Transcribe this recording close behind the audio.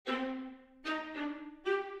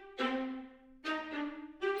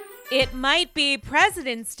It might be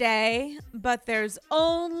President's Day, but there's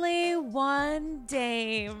only one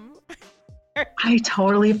dame. I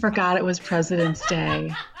totally forgot it was President's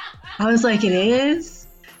Day. I was like, it is?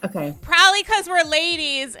 Okay. Probably because we're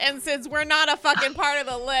ladies, and since we're not a fucking part of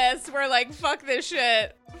the list, we're like, fuck this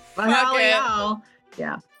shit. Fuck it.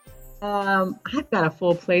 Yeah. I've got a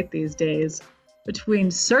full plate these days between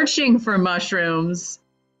searching for mushrooms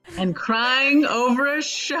and crying over a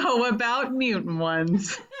show about mutant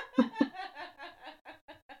ones.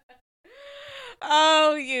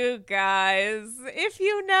 Oh, you guys. If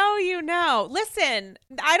you know, you know. Listen,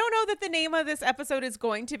 I don't know that the name of this episode is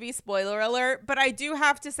going to be spoiler alert, but I do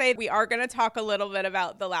have to say we are going to talk a little bit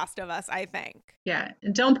about The Last of Us, I think. Yeah.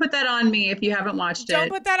 And don't put that on me if you haven't watched it. Don't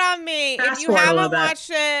put that on me. If you haven't watched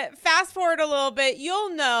it, fast forward a little bit.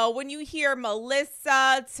 You'll know when you hear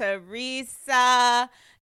Melissa, Teresa,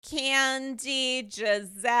 Candy,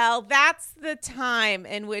 Giselle, that's the time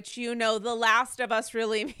in which you know The Last of Us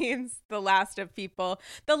really means the last of people,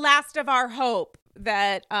 the last of our hope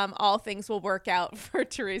that all things will work out for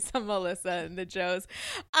Teresa, Melissa, and the Joes.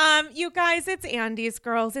 You guys, it's Andy's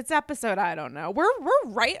Girls. It's episode, I don't know. We're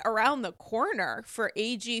right around the corner for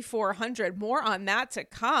AG 400. More on that to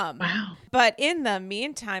come. Wow. But in the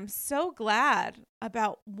meantime, so glad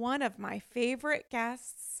about one of my favorite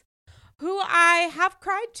guests who I have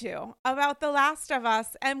cried to about The Last of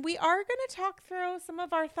Us. And we are going to talk through some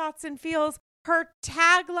of our thoughts and feels. Her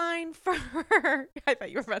tagline for her, I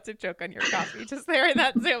thought you were about to choke on your coffee just there in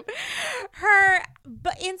that Zoom. Her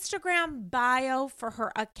Instagram bio for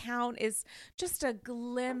her account is just a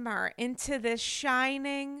glimmer into this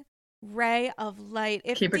shining ray of light.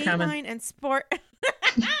 If Keep it coming. If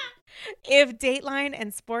Dateline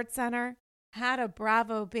and SportsCenter had a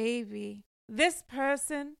Bravo baby, this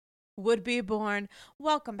person would be born.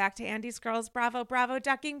 Welcome back to Andy's Girls. Bravo, bravo,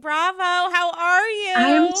 ducking, bravo. How are you?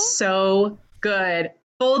 I'm so good.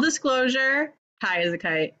 Full disclosure, high as a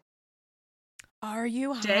kite. Are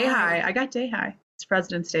you high? Day high. I got day high. It's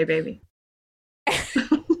President's Day, baby.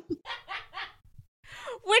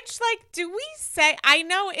 Which, like, do we say, I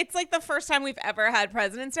know it's like the first time we've ever had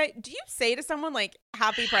President's Day. Do you say to someone like,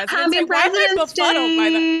 Happy President's Day? Happy President's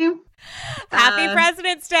Day. Happy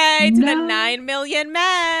President's Day to the 9 million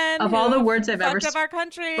men of all the words I've ever of our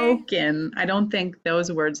country. spoken. I don't think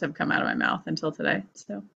those words have come out of my mouth until today.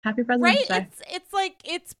 So happy President's Day. It's like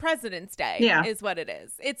it's President's Day. Yeah. Is what it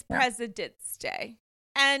is. It's President's Day.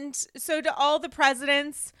 And so to all the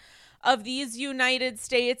presidents of these United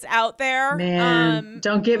States out there, man,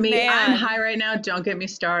 don't get me. I'm high right now. Don't get me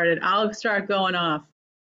started. I'll start going off.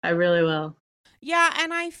 I really will. Yeah,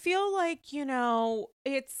 and I feel like, you know,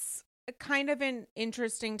 it's kind of an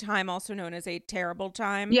interesting time, also known as a terrible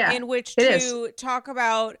time, in which to talk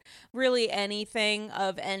about really anything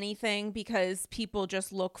of anything, because people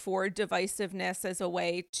just look for divisiveness as a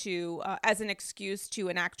way to, as an excuse to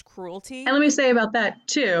enact cruelty. And let me say about that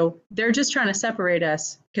too, they're just trying to separate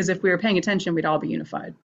us, because if we were paying attention, we'd all be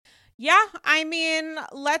unified. Yeah, I mean,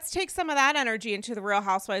 let's take some of that energy into the Real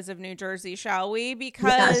Housewives of New Jersey, shall we?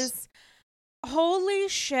 Because holy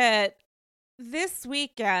shit, this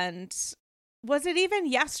weekend, was it even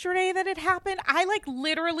yesterday that it happened? I like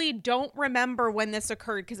literally don't remember when this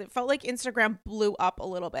occurred because it felt like Instagram blew up a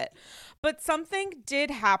little bit. But something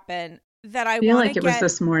did happen that I feel like it was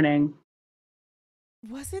this morning.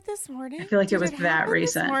 Was it this morning? I feel like it was that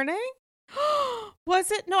recent. This morning?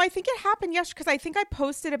 Was it? No, I think it happened yesterday because I think I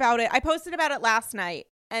posted about it. I posted about it last night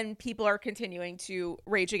and people are continuing to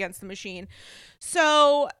rage against the machine.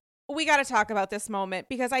 So we got to talk about this moment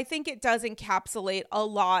because I think it does encapsulate a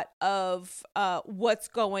lot of what's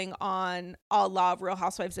going on a la Real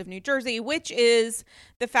Housewives of New Jersey, which is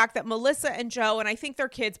the fact that Melissa and Joe, and I think they're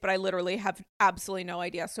kids, but I literally have absolutely no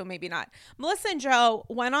idea, so maybe not. Melissa and Joe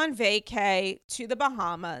went on vacay to the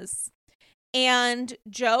Bahamas, and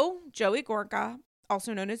Joey Gorga,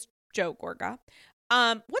 also known as Joe Gorga,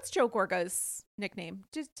 what's Joe Gorga's nickname?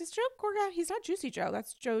 Does Joe Gorga, he's not Juicy Joe.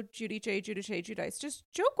 That's Joe Judy J, Judice. Does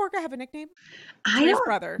Joe Gorga have a nickname? His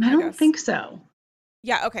brother. I don't think so.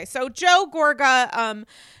 Yeah, okay. So Joe Gorga,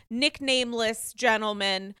 nicknameless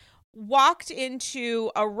gentleman, walked into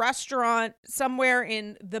a restaurant somewhere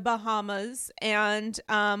in the Bahamas and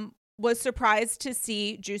was surprised to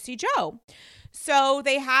see Juicy Joe. So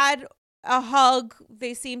they had a hug.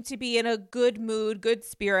 They seemed to be in a good mood, good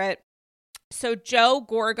spirit. So Joe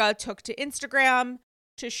Gorga took to Instagram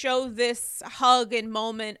to show this hug and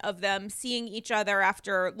moment of them seeing each other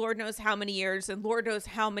after Lord knows how many years and Lord knows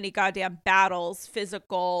how many goddamn battles,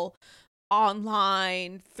 physical,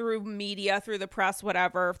 online, through media, through the press,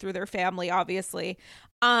 whatever, through their family, obviously.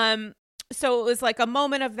 So it was like a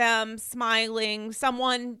moment of them smiling.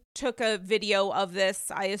 Someone took a video of this,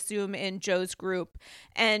 I assume, in Joe's group.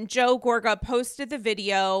 And Joe Gorga posted the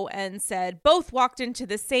video and said, both walked into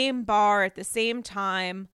the same bar at the same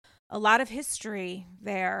time. A lot of history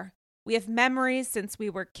there. We have memories since we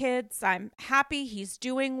were kids. I'm happy he's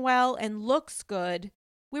doing well and looks good.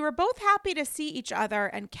 We were both happy to see each other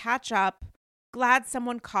and catch up. Glad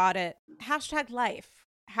someone caught it. #life.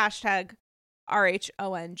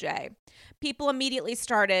 #RHONJ. People immediately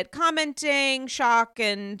started commenting, shock,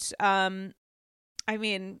 and I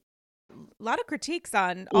mean, a lot of critiques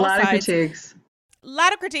on all sides. A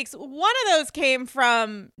lot of critiques. One of those came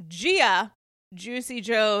from Gia, Juicy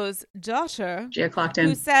Joe's daughter. Gia clocked in.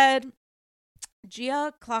 Who said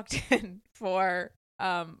Gia clocked in for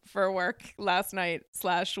work last night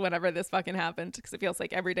 / whenever this fucking happened, because it feels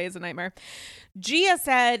like every day is a nightmare. Gia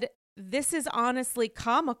said, this is honestly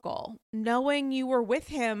comical, knowing you were with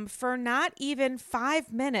him for not even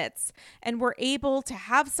 5 minutes and were able to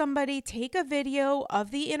have somebody take a video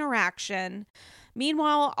of the interaction.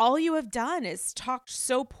 Meanwhile, all you have done is talked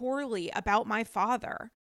so poorly about my father.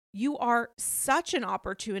 You are such an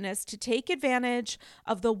opportunist to take advantage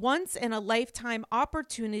of the once-in-a-lifetime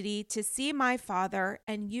opportunity to see my father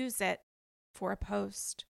and use it for a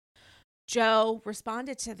post. Joe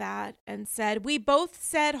responded to that and said, we both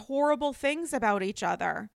said horrible things about each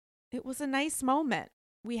other. It was a nice moment.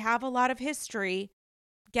 We have a lot of history.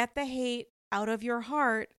 Get the hate out of your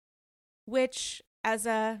heart, which, as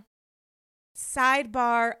a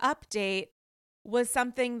sidebar update, was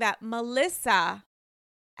something that Melissa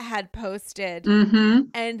had posted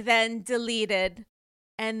and then deleted.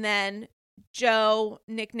 And then Joe,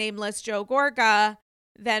 nicknameless Joe Gorga,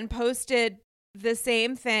 then posted the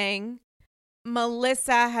same thing.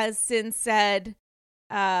 Melissa has since said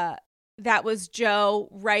that was Joe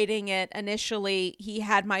writing it initially. He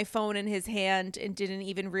had my phone in his hand and didn't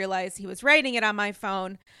even realize he was writing it on my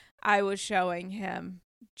phone. I was showing him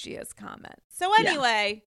Gia's comment. So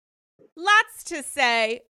anyway, lots to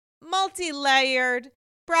say, multi-layered.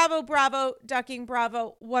 Bravo, bravo, ducking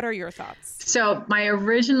bravo. What are your thoughts? So my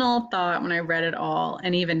original thought when I read it all,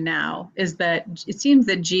 and even now, is that it seems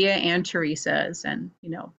that Gia and Teresa's, and,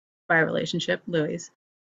 by relationship, Louis'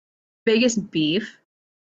 biggest beef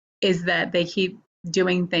is that they keep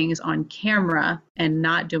doing things on camera and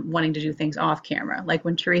not wanting to do things off camera. Like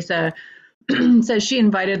when Teresa says she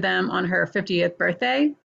invited them on her 50th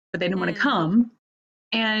birthday, but they didn't want to come.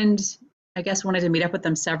 And I guess wanted to meet up with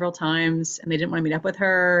them several times, and they didn't want to meet up with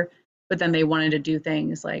her, but then they wanted to do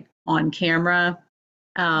things like on camera.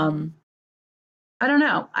 I don't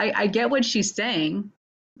know. I get what she's saying,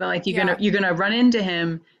 but like you're gonna run into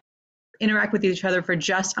him, interact with each other for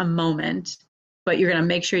just a moment, but you're gonna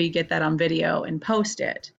make sure you get that on video and post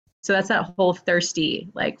it. So that's that whole thirsty,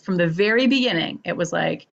 like from the very beginning, it was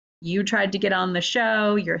like, you tried to get on the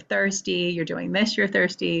show, you're thirsty, you're doing this, you're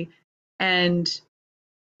thirsty. And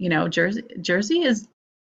Jersey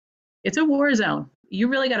it's a war zone. You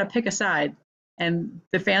really got to pick a side, and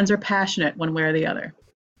the fans are passionate one way or the other.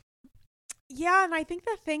 Yeah, and I think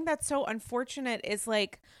the thing that's so unfortunate is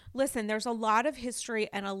like, listen, there's a lot of history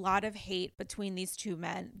and a lot of hate between these two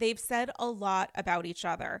men. They've said a lot about each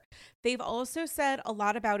other. They've also said a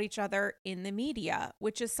lot about each other in the media,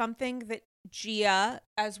 which is something that Gia,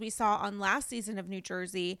 as we saw on last season of New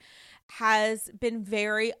Jersey, has been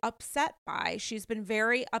very upset by. She's been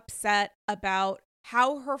very upset about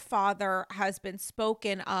how her father has been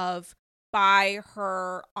spoken of by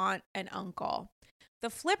her aunt and uncle. The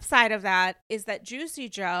flip side of that is that Juicy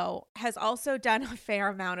Joe has also done a fair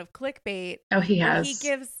amount of clickbait. Oh, he has. He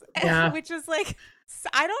gives, which is like,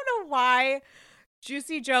 I don't know why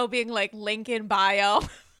Juicy Joe being like link in bio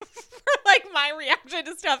for like my reaction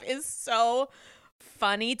to stuff is so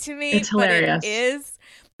funny to me. It's hilarious. But it is.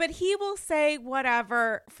 But he will say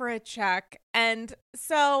whatever for a check. And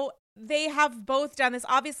so they have both done this.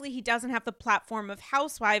 Obviously, he doesn't have the platform of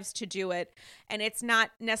Housewives to do it, and it's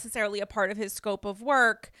not necessarily a part of his scope of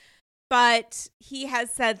work. But he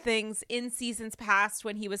has said things in seasons past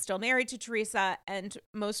when he was still married to Teresa, and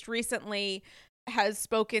most recently has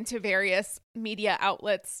spoken to various media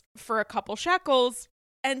outlets for a couple shekels.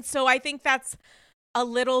 And so I think that's a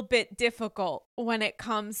little bit difficult when it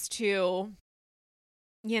comes to,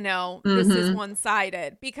 this is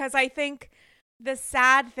one-sided, because I think the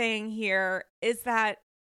sad thing here is that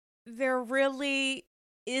there really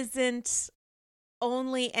isn't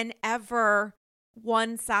only and ever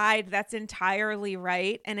one side that's entirely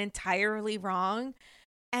right and entirely wrong.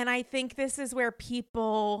 And I think this is where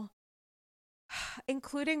people,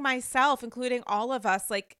 including myself, including all of us,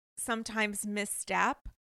 like sometimes misstep.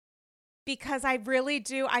 because I really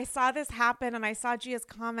do. I saw this happen and I saw Gia's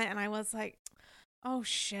comment and I was like, oh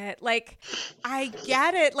shit. Like, I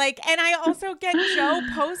get it. Like, and I also get Joe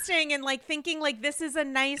posting and like thinking like this is a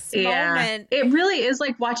nice Yeah, moment. it really is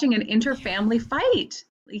like watching an interfamily fight.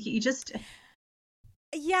 You just,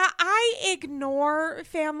 Yeah, I ignore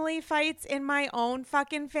family fights in my own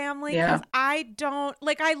fucking family because yeah. I don't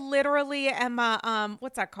like. I literally am a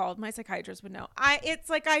what's that called? My psychiatrist would know. It's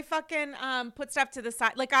like I fucking put stuff to the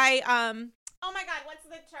side. Like oh my god, what's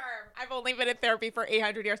the term? I've only been in therapy for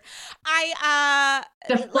 800 years. I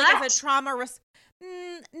Deflect? like as a trauma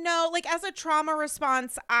no, like as a trauma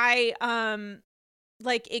response, I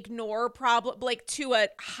like ignore problem like to a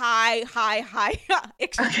high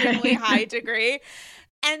extremely Okay. high degree.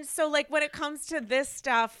 And so, like, when it comes to this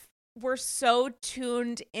stuff, we're so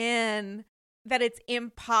tuned in that it's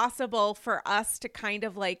impossible for us to kind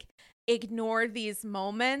of like ignore these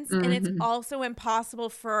moments. And it's Mhm. also impossible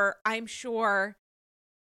for, I'm sure,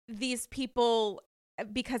 these people,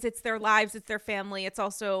 because it's their lives, it's their family, it's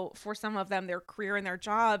also for some of them their career and their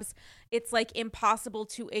jobs. It's like impossible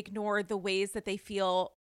to ignore the ways that they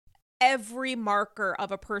feel every marker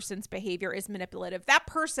of a person's behavior is manipulative. That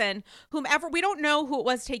person, whomever, we don't know who it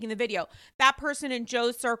was taking the video, that person in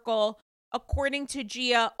Joe's circle, according to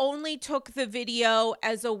Gia, only took the video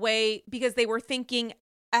as a way because they were thinking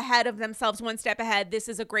ahead of themselves, one step ahead. This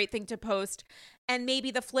is a great thing to post. And maybe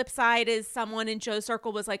the flip side is someone in Joe's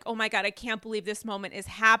circle was like, oh my God, I can't believe this moment is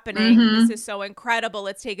happening. This Mhm. is so incredible.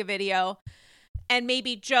 Let's take a video. And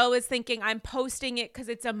maybe Joe is thinking, I'm posting it because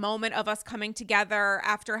it's a moment of us coming together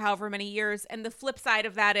after however many years. And the flip side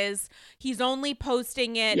of that is he's only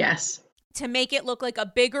posting it Yes. to make it look like a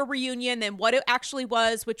bigger reunion than what it actually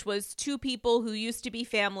was, which was two people who used to be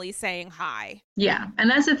family saying hi. Yeah. And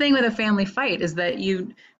that's the thing with a family fight is that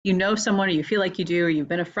you know someone or you feel like you do or you've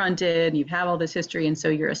been affronted, you have all this history and so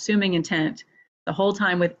you're assuming intent the whole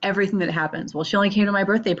time with everything that happens. Well, she only came to my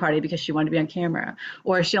birthday party because she wanted to be on camera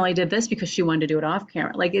or she only did this because she wanted to do it off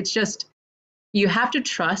camera. Like it's just you have to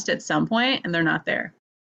trust at some point and they're not there.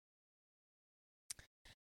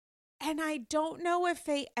 And I don't know if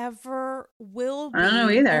they ever will I don't know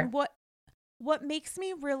be. And either. what makes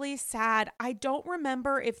me really sad, I don't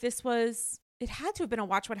remember if this was, it had to have been a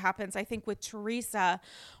Watch What Happens, I think, with Teresa,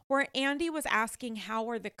 where Andy was asking, how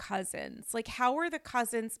are the cousins? Like, how are the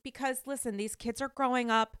cousins? Because listen, these kids are growing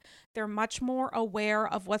up. They're much more aware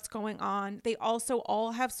of what's going on. They also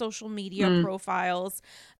all have social media Mm. profiles,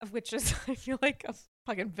 of which is, I feel like a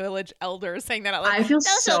fucking village elder saying that out loud. I feel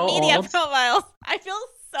Social so media old. profiles. I feel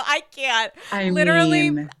so, I can't. I Literally,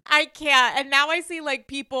 mean, I can't. And now I see like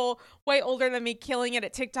people way older than me killing it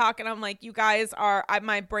at TikTok. And I'm like, you guys are,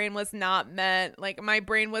 my brain was not meant, like, my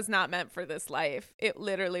brain was not meant for this life. It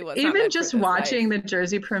literally was not even meant for just this watching life. the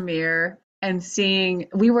Jersey premiere and seeing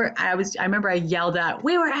I remember I yelled out,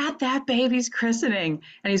 we were at that baby's christening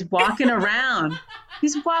and he's walking around.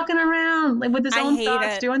 He's walking around like with his I own hate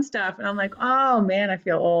thoughts it. doing stuff. And I'm like, oh man, I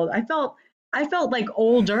feel old. I felt like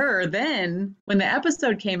older then when the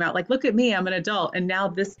episode came out. Like, look at me, I'm an adult. And now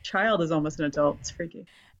this child is almost an adult. It's freaky.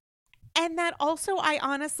 And that also, I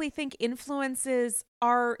honestly think influences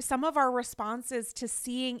our some of our responses to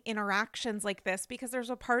seeing interactions like this, because there's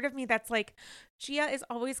a part of me that's like, Gia is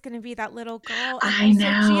always going to be that little girl, and I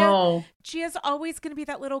also know. Gia's always going to be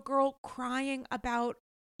that little girl crying about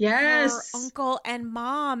her Yes. uncle and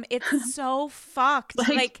mom. It's so fucked. Like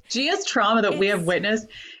Like, Gia's trauma that we have it's witnessed,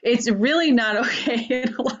 it's really not okay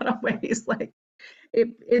in a lot of ways. Like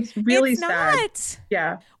it's really it's sad. not.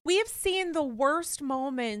 Yeah. We have seen the worst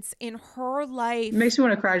moments in her It life makes me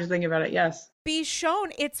want to cry just thinking about it. Yes. be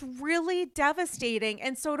shown. It's really devastating.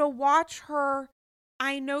 And so to watch her,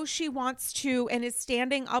 I know she wants to and is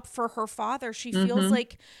standing up for her father. She feels Mm-hmm.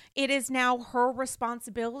 like it is now her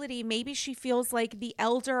responsibility. Maybe she feels like the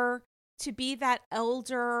elder, to be that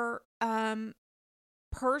elder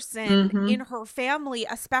person Mm-hmm. in her family,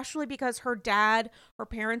 especially because her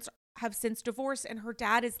parents have since divorced and her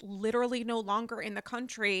dad is literally no longer in the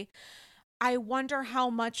country. I wonder how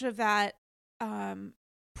much of that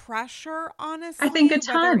pressure, I think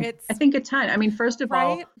honestly, a whether ton. I it's think a ton. I mean, first of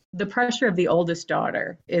all, right. the pressure of the oldest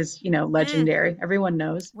daughter is, Mm, legendary. Everyone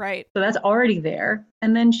knows. right. So that's already there.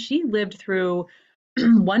 And then she lived through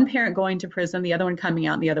one parent going to prison, the other one coming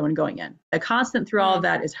out, and the other one going in. The constant through all of Mm.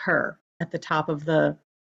 that is her at the top of the,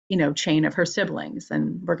 chain of her siblings,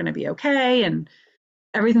 and we're going to be okay, and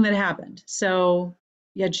everything that happened. So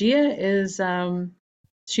yeah, Gia is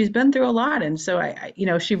she's been through a lot, and so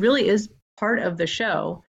she really is part of the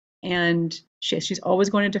show, and she's always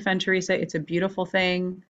going to defend Teresa. It's a beautiful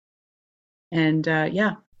thing, and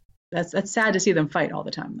yeah, that's sad to see them fight all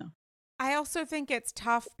the time, though. I also think it's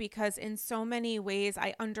tough because in so many ways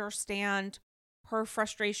I understand her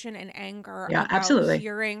frustration and anger Yeah, about absolutely.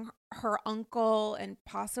 hearing her uncle and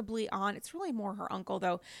possibly aunt, it's really more her uncle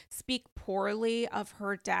though, speak poorly of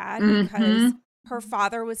her dad because Mm-hmm. her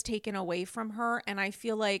father was taken away from her. And I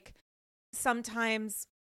feel like sometimes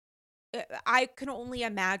I can only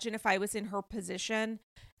imagine if I was in her position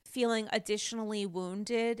feeling additionally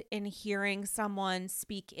wounded in hearing someone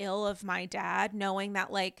speak ill of my dad, knowing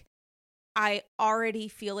that like I already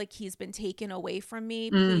feel like he's been taken away from me.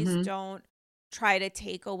 Please Mm-hmm. don't try to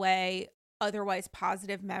take away otherwise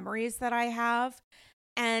positive memories that I have.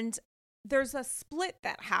 And there's a split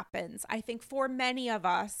that happens, I think, for many of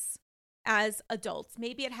us as adults.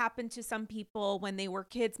 Maybe it happened to some people when they were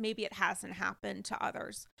kids, maybe it hasn't happened to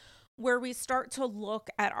others, where we start to look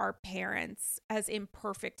at our parents as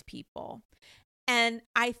imperfect people. And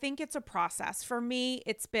I think it's a process. For me,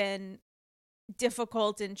 it's been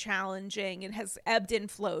difficult and challenging and has ebbed and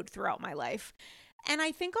flowed throughout my life. And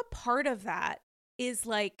I think a part of that is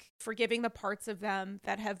like forgiving the parts of them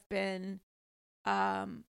that have been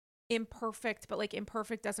um imperfect, but like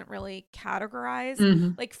imperfect doesn't really categorize.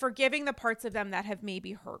 Mm-hmm. Like forgiving the parts of them that have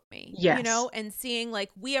maybe hurt me, Yes. and seeing like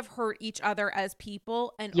we have hurt each other as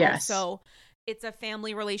people, and Yes. also it's a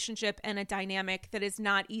family relationship and a dynamic that is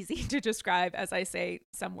not easy to describe as I say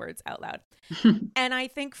some words out loud. And I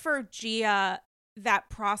think for Gia, that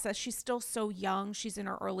process, she's still so young. She's in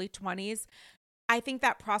her early 20s. I think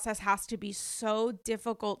that process has to be so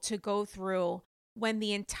difficult to go through when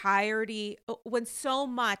so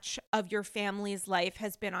much of your family's life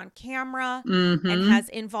has been on camera and Mm-hmm. has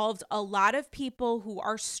involved a lot of people who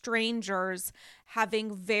are strangers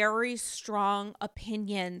having very strong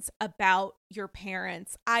opinions about your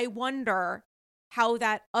parents. I wonder how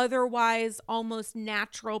that otherwise almost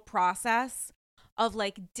natural process of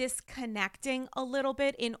like disconnecting a little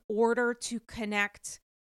bit in order to connect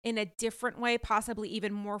in a different way, possibly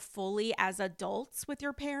even more fully as adults with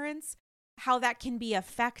your parents, how that can be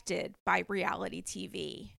affected by reality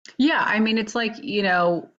TV. Yeah, I mean, it's like,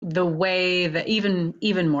 the way that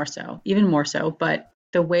even more so, but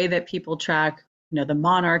the way that people track, the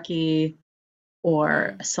monarchy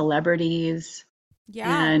or Mm, celebrities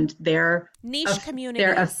yeah. and Niche their communities.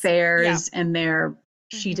 Yeah. affairs and their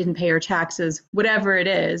she Mm-hmm. didn't pay her taxes, whatever it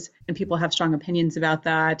is, and people have strong opinions about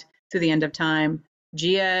that to the end of time.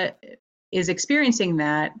 Gia is experiencing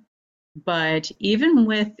that, but even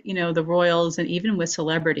with, the royals and even with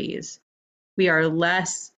celebrities, we are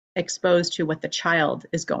less exposed to what the child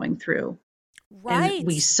is going through. And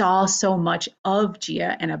we Right. saw so much of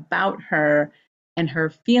Gia and about her and her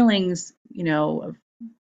feelings, of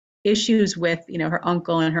issues with, her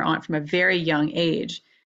uncle and her aunt from a very young age.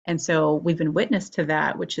 And so we've been witness to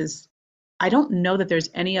that, which is, I don't know that there's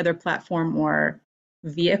any other platform or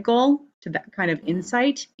vehicle to that kind of Mm.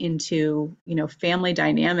 insight into, family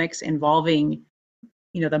dynamics involving,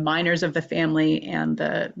 the minors of the family and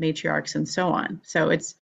the matriarchs and so on. So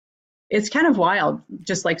it's kind of wild,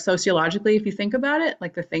 just like sociologically, if you think about it,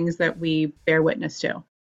 like the things that we bear witness to.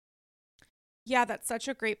 Yeah, that's such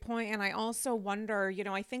a great point. And I also wonder,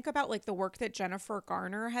 I think about like the work that Jennifer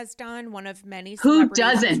Garner has done, one of many Who celebrities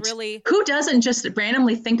who's doesn't? really, Who doesn't just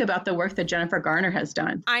randomly think about the work that Jennifer Garner has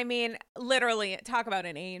done? I mean, literally, talk about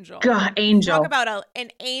an angel. God, Talk Angel. about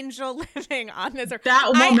an angel living on this earth.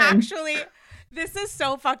 That I woman, actually, this is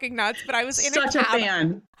so fucking nuts, but such a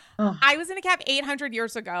fan. Oh, I was in a cab 800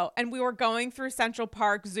 years ago and we were going through Central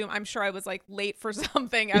Park Zoom. I'm sure I was like late for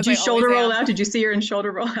something did as you I always shoulder roll am. out? Did you see her in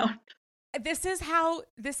shoulder roll out? This is how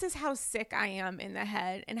sick I am in the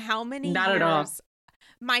head and how many Not at all. years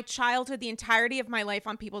my childhood, the entirety of my life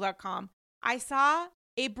on people.com, I saw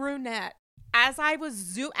a brunette as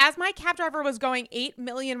my cab driver was going 8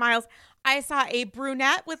 million miles. I saw a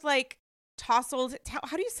brunette with like how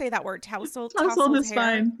do you say that word? Household Tousled is hair,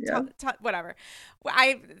 fine. Yeah. whatever.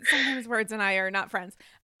 I sometimes words and I are not friends.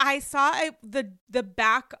 I saw the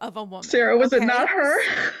back of a woman. Sarah, was it Okay. not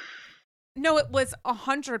her? No, it was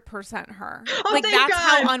 100% her. Oh, Like thank that's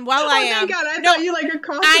how God. unwell I Oh, thank am. God. I No, thought you like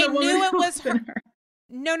accosted I a woman knew it who was her. wasn't her.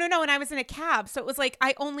 No, no, no. And I was in a cab. So it was like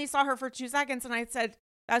I only saw her for 2 seconds and I said,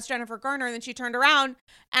 that's Jennifer Garner. And then she turned around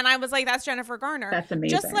and I was like, that's Jennifer Garner. That's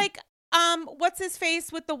Just amazing. like what's his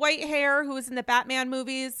face with the white hair who was in the Batman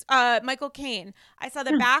movies? Michael Caine. I saw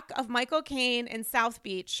the Yeah. back of Michael Caine in South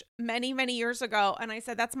Beach many, many years ago. And I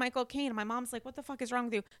said, that's Michael Caine. And my mom's like, what the fuck is wrong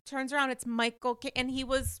with you? Turns around, it's Michael Caine. And he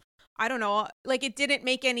was, I don't know, like it didn't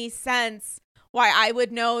make any sense why I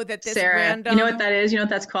would know that this Sarah, you know what random. that is? You know what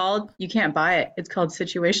that's called? You can't buy it. It's called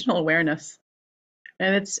situational awareness,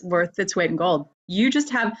 and it's worth its weight in gold.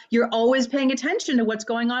 You're always paying attention to what's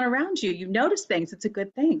going on around you. You notice things. It's a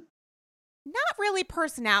good thing. not really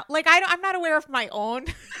personality. Like I'm not aware of my own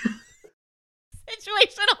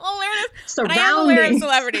situational awareness, but I am aware of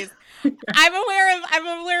celebrities. I'm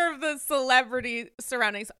aware of the celebrity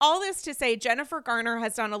surroundings. All this to say, Jennifer Garner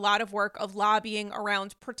has done a lot of work of lobbying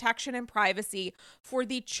around protection and privacy for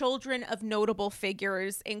the children of notable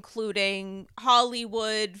figures, including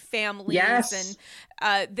Hollywood families. Yes.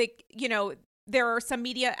 And there are some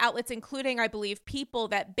media outlets, including, I believe, People,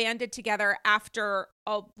 that banded together after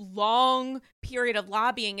a long period of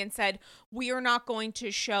lobbying and said, we are not going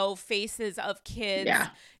to show faces of kids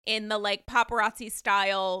in the like paparazzi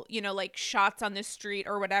style, like shots on the street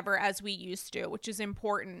or whatever as we used to, which is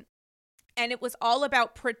important. And it was all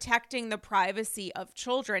about protecting the privacy of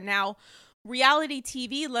children. Now, reality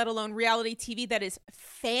TV, let alone reality TV that is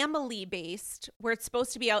family based, where it's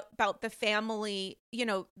supposed to be about the family,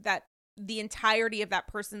 that the entirety of that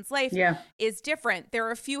person's life is different. There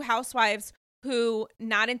are a few housewives who,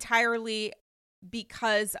 not entirely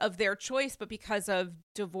because of their choice, but because of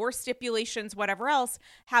divorce stipulations, whatever else,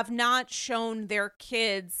 have not shown their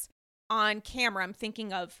kids on camera. I'm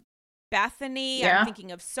thinking of Bethany. I'm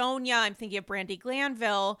thinking of Sonia. I'm thinking of Brandi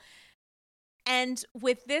Glanville. And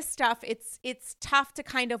with this stuff, it's tough to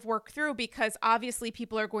kind of work through because obviously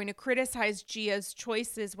people are going to criticize Gia's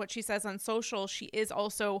choices, what she says on social. She is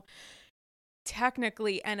also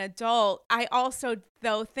technically an adult. I also,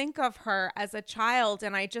 though, think of her as a child,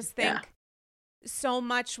 and I just think so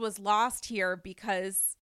much was lost here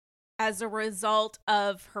because as a result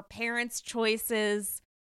of her parents' choices,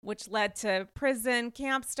 which led to prison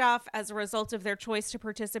camp stuff, as a result of their choice to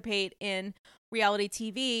participate in reality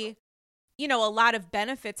TV, a lot of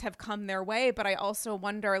benefits have come their way, but I also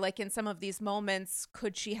wonder, like, in some of these moments,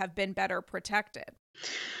 could she have been better protected?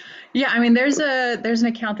 Yeah, I mean, there's an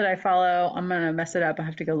account that I follow. I'm gonna mess it up. I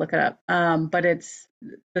have to go look it up. But it's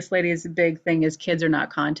this lady's big thing is kids are not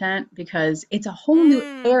content because it's a whole new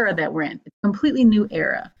era that we're in. It's a completely new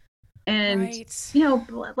era. And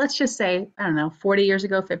let's just say, I don't know, 40 years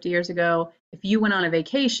ago, 50 years ago, if you went on a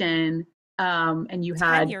vacation and you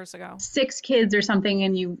had 10 years ago 6 kids or something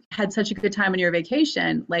and you had such a good time on your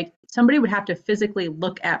vacation, like somebody would have to physically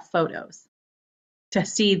look at photos to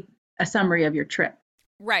see a summary of your trip.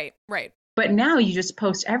 Right. But now you just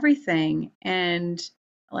post everything, and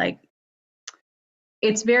like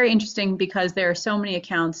it's very interesting because there are so many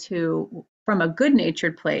accounts who, from a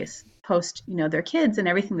good-natured place, post, their kids and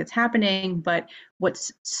everything that's happening. But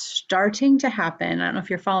what's starting to happen, I don't know if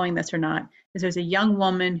you're following this or not, is there's a young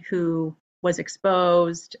woman who was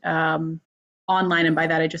exposed online, and by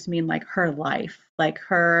that I just mean like her life, like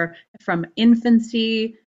her from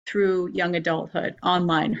infancy through young adulthood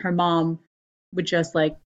online. Her mom would just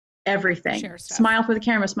like everything, smile for the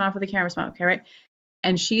camera, okay, right?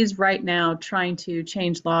 And she's right now trying to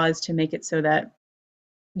change laws to make it so that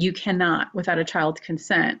you cannot, without a child's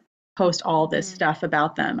consent, post all this stuff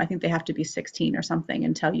about them. I think they have to be 16 or something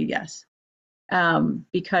and tell you yes.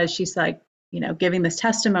 Because she's like, giving this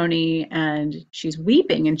testimony and she's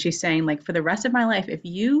weeping and she's saying, like, for the rest of my life, if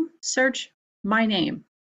you search my name,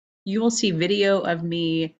 you will see video of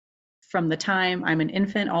me from the time I'm an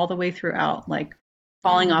infant all the way throughout, like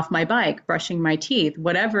falling off my bike, brushing my teeth,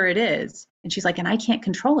 whatever it is. And she's like, and I can't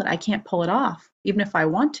control it. I can't pull it off, even if I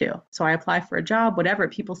want to. So I apply for a job, whatever.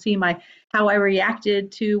 People see how I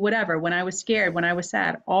reacted to whatever, when I was scared, when I was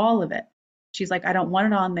sad, all of it. She's like, I don't want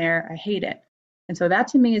it on there. I hate it. And so that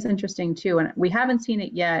to me is interesting too. And we haven't seen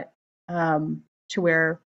it yet to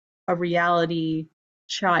where a reality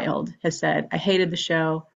child has said, I hated the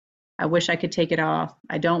show. I wish I could take it off.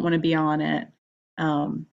 I don't want to be on it.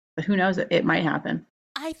 But who knows? It might happen.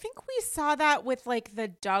 I think we saw that with like the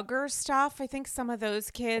Duggar stuff. I think some of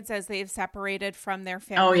those kids, as they've separated from their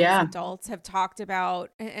families, adults, have talked about,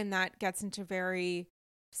 and that gets into very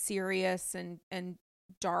serious and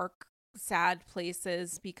dark, sad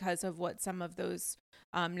places because of what some of those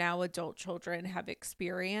now adult children have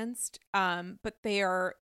experienced. But they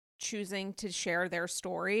are choosing to share their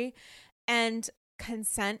story. And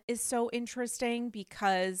consent is so interesting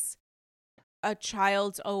because a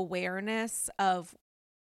child's awareness of,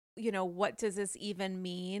 what does this even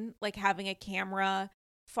mean? Like having a camera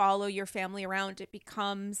follow your family around, it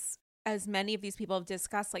becomes, as many of these people have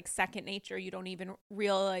discussed, like second nature. You don't even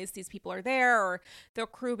realize these people are there, or their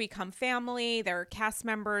crew become family. They're cast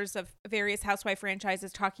members of various housewife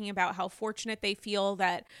franchises talking about how fortunate they feel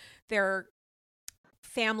that their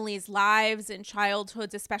families' lives and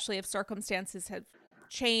childhoods, especially if circumstances have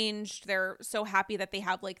changed. They're so happy that they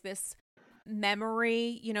have like this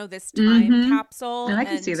memory, this time capsule. And I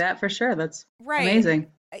can see that for sure. That's amazing.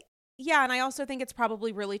 Yeah, and I also think it's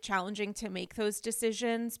probably really challenging to make those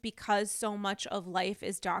decisions because so much of life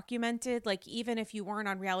is documented. Like, even if you weren't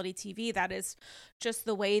on reality TV, that is just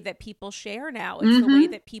the way that people share now. It's the way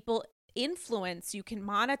Mm-hmm. that people influence. You can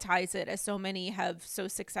monetize it, as so many have so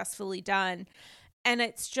successfully done. And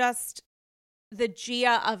it's just the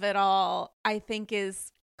Gia of it all, I think,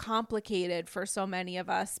 is complicated for so many of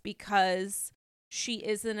us because she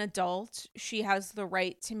is an adult. She has the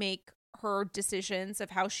right to make her decisions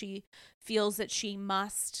of how she feels that she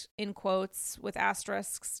must, in quotes with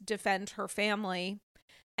asterisks, defend her family.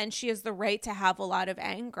 And she has the right to have a lot of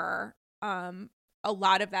anger. A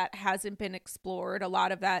lot of that hasn't been explored. A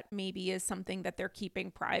lot of that maybe is something that they're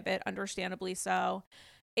keeping private, understandably so.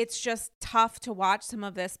 It's just tough to watch some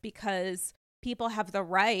of this because people have the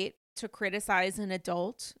right to criticize an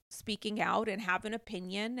adult speaking out and have an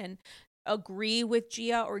opinion and agree with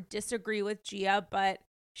Gia or disagree with Gia, but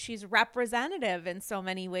she's representative in so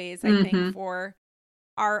many ways, I think, Mm-hmm. for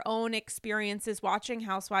our own experiences watching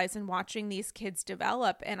Housewives and watching these kids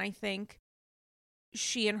develop. And I think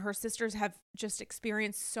she and her sisters have just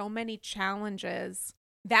experienced so many challenges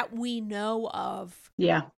that we know of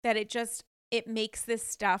Yeah. that it makes this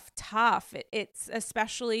stuff tough. It's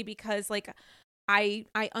especially because, like, I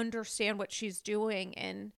understand what she's doing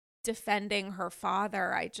in defending her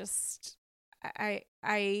father. I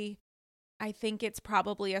I I think it's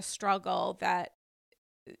probably a struggle that,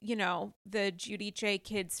 the Judy J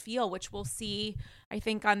kids feel, which we'll see, I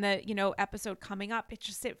think, on the, episode coming up.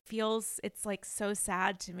 It's like so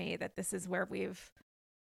sad to me that this is where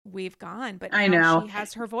we've gone, but I now know. she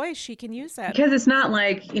has her voice. She can use it. Because it's not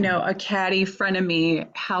like, a catty frenemy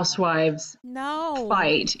housewives No.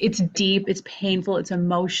 fight. It's deep, it's painful, it's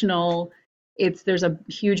emotional. There's a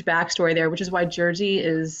huge backstory there, which is why Jersey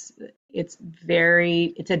it's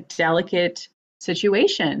a delicate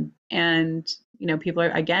situation. And, people are,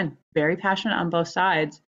 again, very passionate on both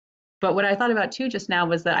sides. But what I thought about too just now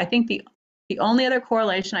was that I think the only other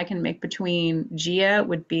correlation I can make between Gia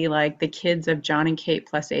would be like the kids of John and Kate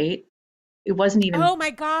plus eight. It wasn't even Oh my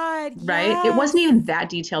God. right. It wasn't Yes. even that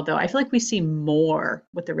detailed though. I feel like we see more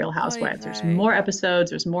with the Real Oy Housewives. There's vey. more episodes,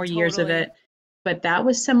 there's more years of Totally. it. But that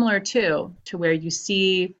was similar too, to where you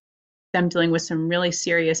see them dealing with some really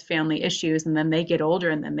serious family issues, and then they get older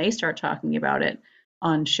and then they start talking about it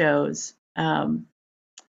on shows.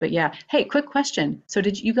 But yeah. Hey, quick question. So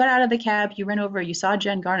you got out of the cab, you ran over, you saw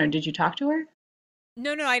Jen Garner. Did you talk to her?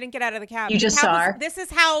 No, I didn't get out of the cab. You The just cab saw was her?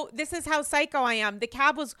 this is how psycho I am. The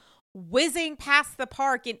cab was whizzing past the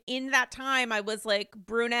park, and in that time I was like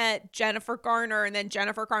brunette Jennifer Garner, and then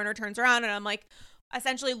Jennifer Garner turns around and I'm like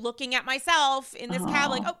essentially looking at myself in this cab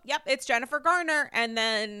like, Oh. "Oh, yep, it's Jennifer Garner." And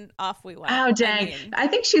then off we went. Oh, I dang. mean, I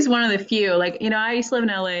think she's one of the few. Like, I used to live in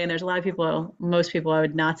LA and there's a lot of people, most people I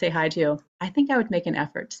would not say hi to. I think I would make an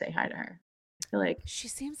effort to say hi to her. I feel like she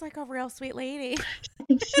seems like a real sweet lady. I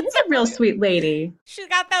think she is It's a real really sweet lady. She's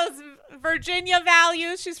got those Virginia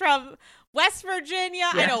values. She's from West Virginia.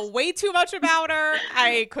 I know Yes. way too much about her.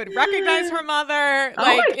 I could recognize her mother. Oh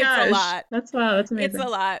Like, my it's a gosh. lot. That's wow, that's It's a amazing.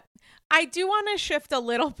 lot. I do want to shift a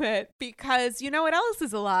little bit because you know what else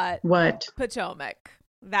is a lot? What? Potomac.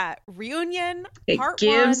 That reunion, It part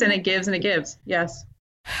gives and one. it gives and it gives. Yes.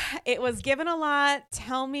 It was given a lot.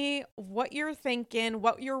 Tell me what you're thinking,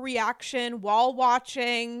 what your reaction while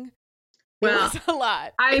watching. It Well, was a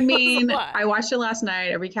lot. I It was a mean, lot. I watched it last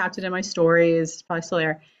night. I recapped it in my stories. It's probably still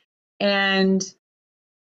there. And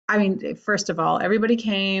I mean, first of all, everybody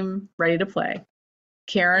came ready to play.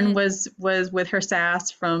 Karen Mm. was with her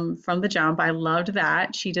sass from the jump. I loved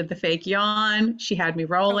that. She did the fake yawn. She had me Oh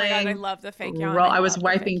my God, I rolling. love the fake yawn. I I was love the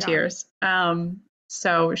wiping fake yawn. tears.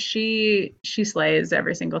 So she slays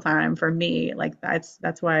every single time for me. Like that's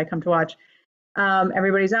why I come to watch.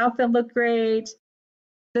 Everybody's outfit looked great.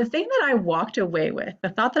 The thing that I walked away with, the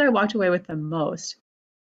thought that I walked away with the most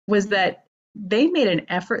was Mm. that they made an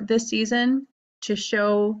effort this season to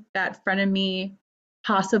show that frenemy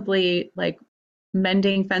possibly like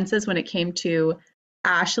mending fences when it came to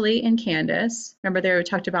Ashley and Candace. Remember they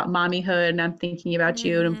talked about mommyhood and I'm thinking about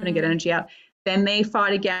you and I'm putting good Mm-hmm. energy out. Then they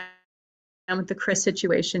fought again with the Chris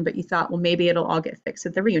situation, but you thought, well, maybe it'll all get fixed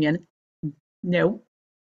at the reunion. No,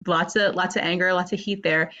 lots of anger, lots of heat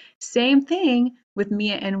there. Same thing with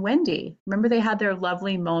Mia and Wendy. Remember they had their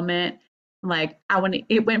lovely moment. Like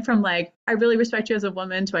it went from like, I really respect you as a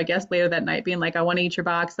woman to I guess later that night being like, I want to eat your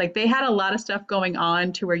box. Like they had a lot of stuff going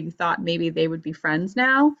on to where you thought maybe they would be friends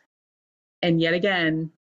now. And yet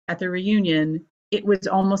again, at the reunion, it was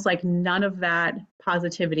almost like none of that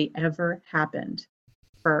positivity ever happened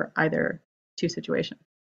for either two situations.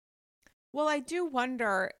 Well, I do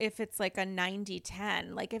wonder if it's like a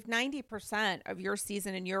 90-10. Like if 90% of your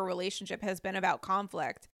season in your relationship has been about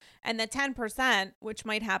conflict, and the 10%, which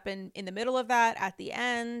might happen in the middle of that, at the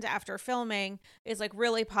end, after filming, is like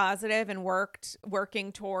really positive and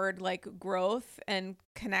working toward like growth and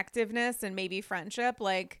connectiveness and maybe friendship,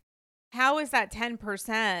 like how is that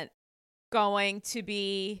 10% going to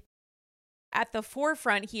be at the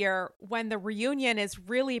forefront here when the reunion is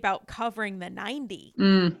really about covering the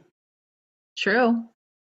 90? True.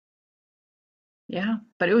 Yeah,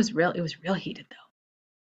 but it was real heated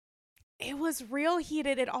though. It was real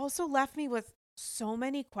heated. It also left me with so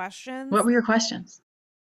many questions. What were your questions?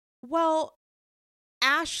 Well,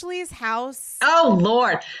 Ashley's house. Oh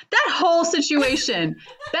Lord, that whole situation,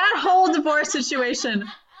 that whole divorce situation.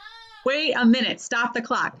 Wait a minute, stop the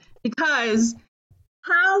clock. Because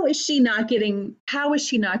how is she not getting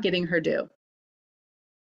her due?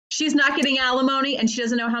 She's not getting alimony and she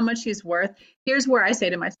doesn't know how much she's worth. Here's where I say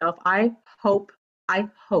to myself, I hope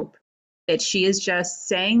that she is just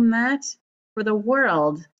saying that for the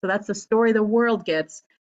world. So that's the story the world gets,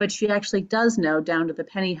 but she actually does know down to the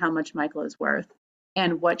penny how much Michael is worth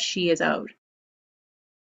and what she is owed.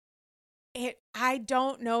 I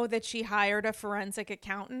don't know that she hired a forensic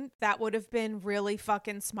accountant. That would have been really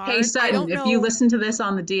fucking smart. Hey Sutton, if you listen to this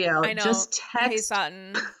on the DL, just text. Hey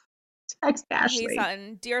Sutton. Text Ashley. Hey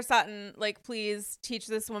Sutton, dear Sutton, like please teach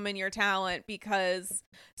this woman your talent, because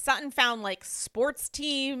Sutton found like sports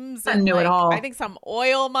teams. Sutton knew it all. I think some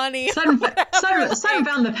oil money. Sutton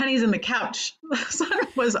found the pennies in the couch. Sutton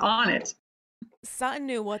was on it. Sutton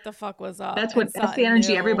knew what the fuck was up. That's the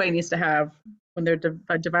energy everybody needs to have when they're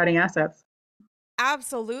dividing assets.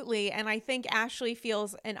 Absolutely. And I think Ashley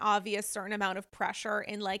feels an obvious certain amount of pressure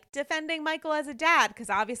in like defending Michael as a dad, because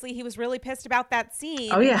obviously he was really pissed about that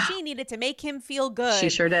scene. Oh, yeah. And she needed to make him feel good.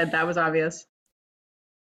 She sure did. That was obvious.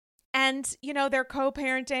 And, you know, they're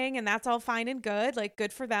co-parenting and that's all fine and good. Like,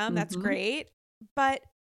 good for them. That's great. But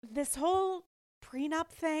this whole prenup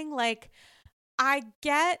thing, like, I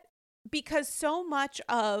get, because so much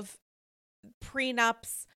of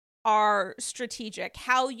prenups are strategic,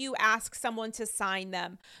 how you ask someone to sign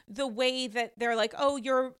them, the way that they're like, oh,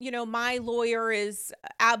 my lawyer is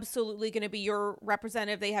absolutely going to be your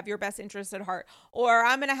representative. They have your best interest at heart. Or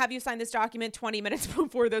I'm going to have you sign this document 20 minutes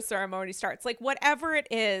before the ceremony starts. Like whatever it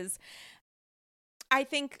is, I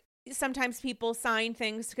think sometimes people sign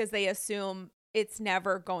things because they assume it's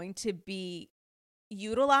never going to be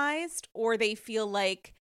utilized, or they feel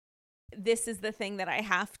like this is the thing that I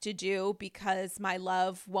have to do because my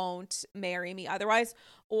love won't marry me otherwise,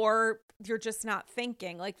 or you're just not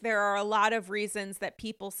thinking. Like there are a lot of reasons that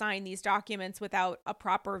people sign these documents without a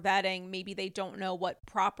proper vetting. Maybe they don't know what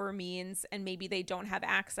proper means, and maybe they don't have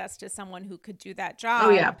access to someone who could do that job. Oh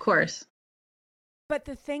yeah, of course. But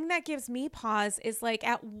the thing that gives me pause is like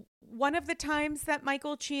at one of the times that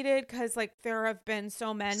Michael cheated, because like there have been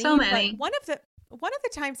so many. But one of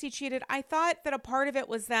the times he cheated, I thought that a part of it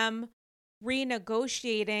was them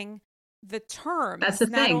renegotiating the terms. That's the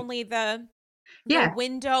thing. Not only the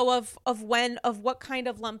window of what kind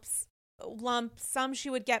of lump sum she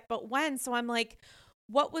would get, but when. So I'm like,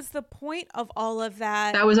 what was the point of all of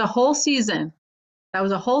that? That was a whole season. That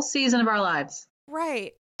was a whole season of our lives.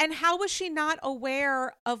 Right. And how was she not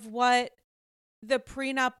aware of what the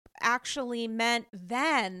prenup actually meant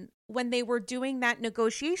then when they were doing that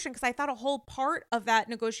negotiation? Because I thought a whole part of that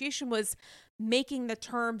negotiation was making the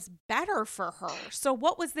terms better for her. So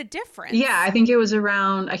what was the difference? Yeah, I think it was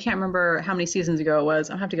around, I can't remember how many seasons ago it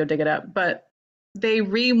was. I'll have to go dig it up. But they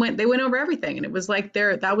went over everything. And it was like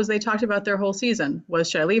they talked about their whole season was,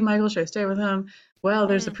 should I leave Michael? Should I stay with him? Well,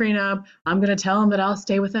 there's the prenup. I'm going to tell him that I'll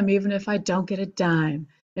stay with him even if I don't get a dime.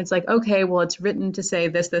 It's like, okay, well, it's written to say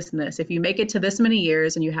this, this, and this. If you make it to this many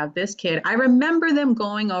years and you have this kid, I remember them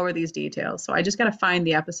going over these details. So I just got to find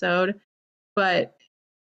the episode. But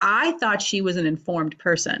I thought she was an informed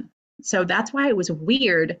person. So that's why it was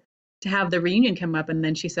weird to have the reunion come up. And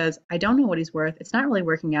then she says, I don't know what he's worth. It's not really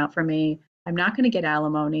working out for me. I'm not going to get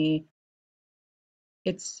alimony.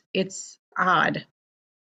 It's odd.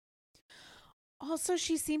 Also,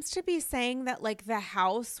 she seems to be saying that like the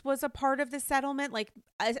house was a part of the settlement. Like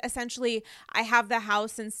essentially, I have the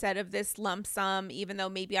house instead of this lump sum, even though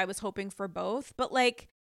maybe I was hoping for both. But like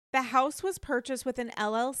the house was purchased with an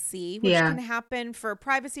LLC, which can happen for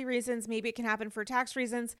privacy reasons. Maybe it can happen for tax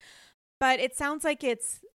reasons. But it sounds like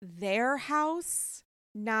it's their house,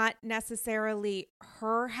 not necessarily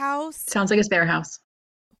her house. Sounds like it's their house.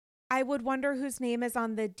 I would wonder whose name is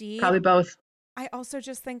on the deed. Probably both. I also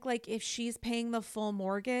just think like if she's paying the full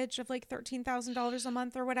mortgage of like $13,000 a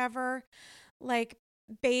month or whatever, like,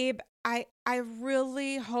 babe, I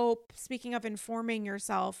really hope, speaking of informing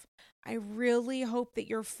yourself, I really hope that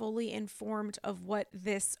you're fully informed of what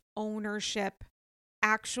this ownership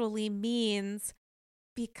actually means,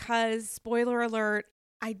 because spoiler alert,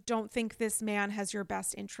 I don't think this man has your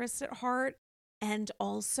best interests at heart. And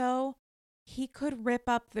also, he could rip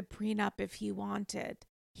up the prenup if he wanted.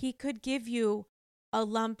 He could give you a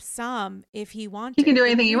lump sum if he He can wanted. do The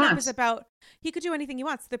anything he prenup is wants. about, he could do anything he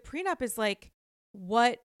wants. The prenup is like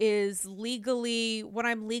what is legally, what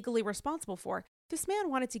I'm legally responsible for. This man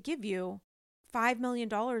wanted to give you $5 million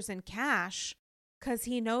in cash because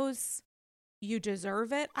he knows you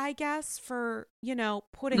deserve it, I guess, for,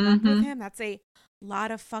 putting up with him. That's a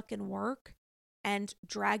lot of fucking work and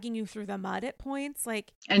dragging you through the mud at points.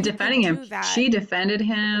 Like, And he defending could him. do that. She defended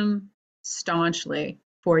him staunchly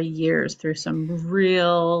for years through some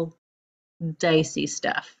real dicey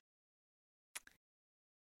stuff.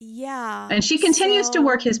 Yeah. And she continues to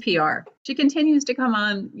work his PR. She continues to come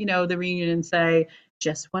on, the reunion and say,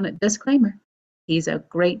 just want a disclaimer. He's a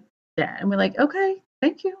great dad. And we're like, okay,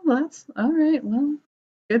 thank you. Well, that's all right. Well,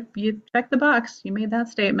 good. You checked the box. You made that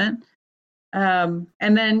statement. And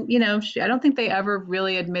then, I don't think they ever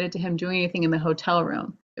really admitted to him doing anything in the hotel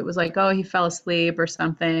room. It was like, oh, he fell asleep or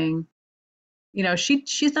something.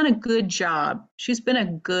 She's done a good job. She's been a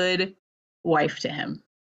good wife to him,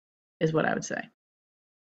 is what I would say.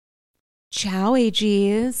 Ciao,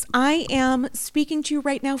 AGs. I am speaking to you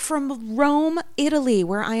right now from Rome, Italy,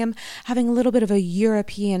 where I am having a little bit of a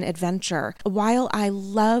European adventure. While I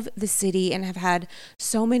love the city and have had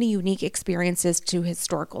so many unique experiences to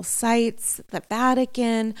historical sites, the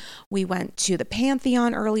Vatican, we went to the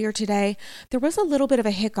Pantheon earlier today, there was a little bit of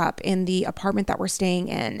a hiccup in the apartment that we're staying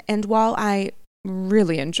in. And while I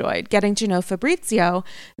really enjoyed getting to know Fabrizio,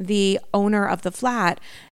 the owner of the flat,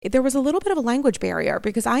 there was a little bit of a language barrier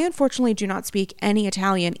because I unfortunately do not speak any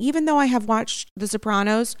Italian, even though I have watched The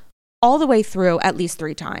Sopranos all the way through at least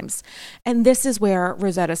 3 times. And this is where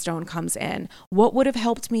Rosetta Stone comes in. What would have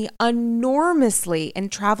helped me enormously in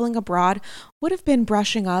traveling abroad would have been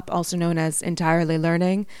brushing up, also known as entirely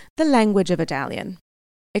learning, the language of Italian.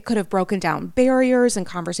 It could have broken down barriers in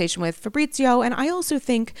conversation with Fabrizio, and I also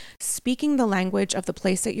think speaking the language of the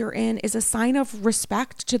place that you're in is a sign of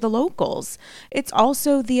respect to the locals. It's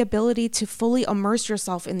also the ability to fully immerse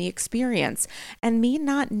yourself in the experience. And me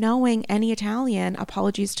not knowing any Italian,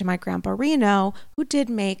 apologies to my grandpa Reno, who did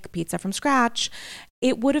make pizza from scratch,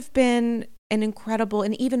 it would have been an incredible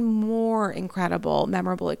and even more incredible,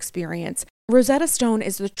 memorable experience. Rosetta Stone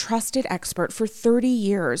is the trusted expert for 30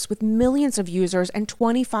 years with millions of users and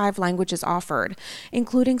 25 languages offered,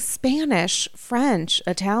 including Spanish, French,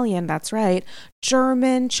 Italian, that's right,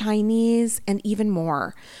 German, Chinese, and even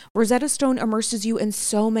more. Rosetta Stone immerses you in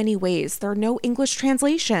so many ways. There are no English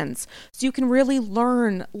translations, so you can really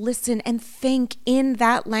learn, listen, and think in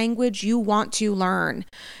that language you want to learn.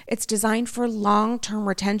 It's designed for long-term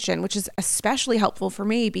retention, which is especially helpful for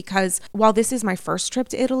me because while this is my first trip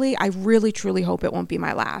to Italy, I really truly hope it won't be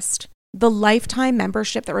my last. The lifetime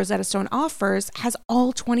membership that Rosetta Stone offers has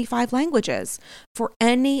all 25 languages for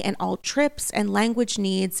any and all trips and language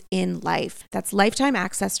needs in life. That's lifetime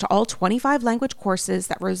access to all 25 language courses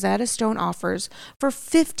that Rosetta Stone offers for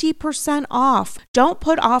 50% off. Don't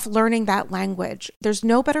put off learning that language. There's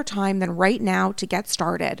no better time than right now to get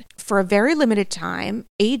started. For a very limited time,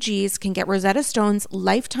 AGs can get Rosetta Stone's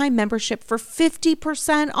lifetime membership for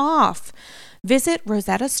 50% off. Visit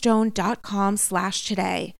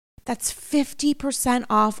rosettastone.com/today. That's 50%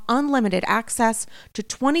 off unlimited access to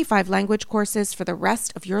 25 language courses for the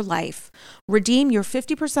rest of your life. Redeem your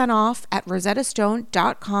 50% off at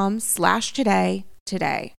rosettastone.com/today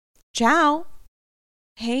today. Ciao.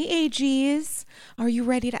 Hey, AGs. Are you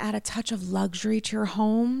ready to add a touch of luxury to your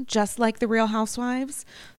home, just like the Real Housewives?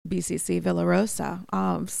 BCC Villa Rosa,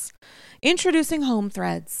 OBS. Introducing Home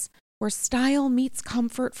Threads, where style meets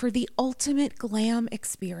comfort for the ultimate glam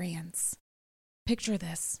experience. Picture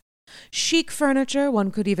this. Chic furniture,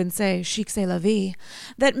 one could even say chic c'est la vie,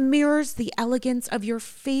 that mirrors the elegance of your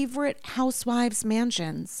favorite housewives'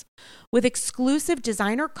 mansions. With exclusive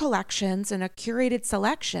designer collections and a curated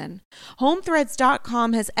selection,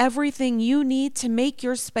 HomeThreads.com has everything you need to make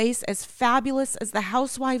your space as fabulous as the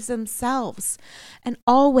housewives themselves, and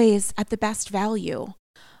always at the best value.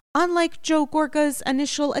 Unlike Joe Gorga's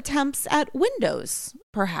initial attempts at windows,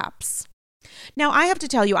 perhaps. Now, I have to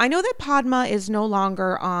tell you, I know that Padma is no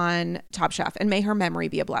longer on Top Chef, and may her memory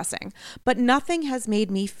be a blessing, but nothing has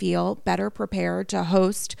made me feel better prepared to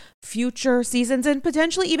host future seasons and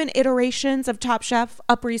potentially even iterations of Top Chef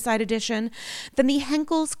Upper East Side Edition than the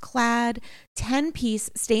Henkel's Clad 10-piece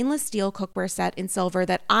stainless steel cookware set in silver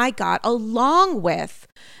that I got, along with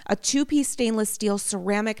a 2-piece stainless steel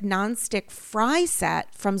ceramic nonstick fry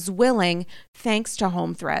set from Zwilling, thanks to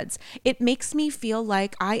Home Threads. It makes me feel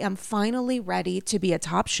like I am finally ready to be a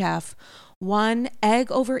top chef, one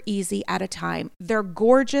egg over easy at a time. They're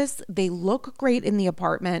gorgeous. They look great in the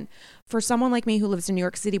apartment. For someone like me who lives in New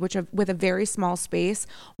York City, with a very small space,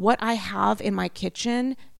 what I have in my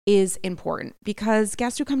kitchen is important because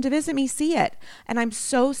guests who come to visit me see it. And I'm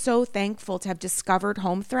so, so thankful to have discovered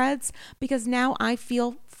Home Threads because now I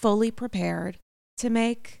feel fully prepared to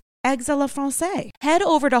make eggs a la Francais. Head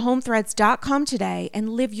over to homethreads.com today and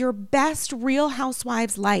live your best Real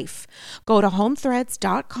Housewives life. Go to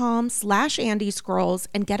homethreads.com/AndyScrolls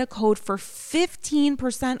and get a code for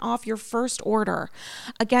 15% off your first order.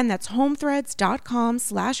 Again, that's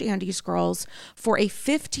homethreads.com/AndyScrolls for a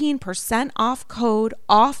 15% off code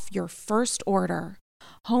off your first order.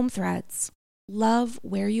 Home Threads. Love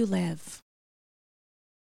where you live.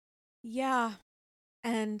 Yeah.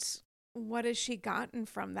 And what has she gotten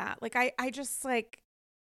from that? Like, I just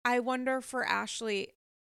I wonder for Ashley,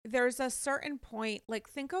 there's a certain point, like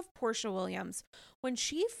think of Portia Williams when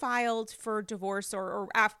she filed for divorce, or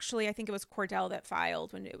actually I think it was Cordell that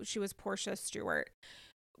filed when she was Portia Stewart.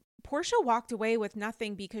 Portia walked away with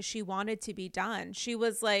nothing because she wanted to be done. She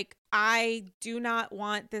was like, I do not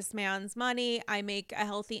want this man's money. I make a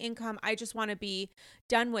healthy income. I just want to be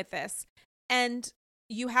done with this. And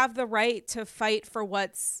you have the right to fight for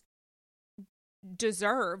what's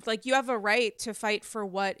deserved. Like, you have a right to fight for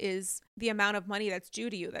what is the amount of money that's due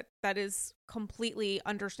to you. That is completely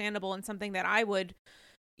understandable and something that I would,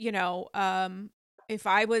 if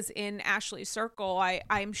I was in Ashley's circle,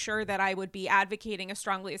 I'm sure that I would be advocating as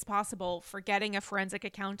strongly as possible for getting a forensic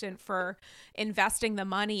accountant, for investing the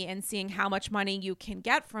money and seeing how much money you can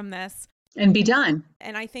get from this and be done.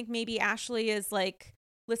 And I think maybe Ashley is like,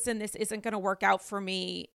 listen, this isn't going to work out for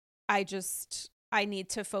me. I need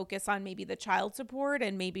to focus on maybe the child support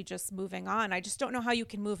and maybe just moving on. I just don't know how you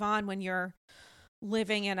can move on when you're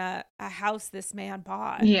living in a house this man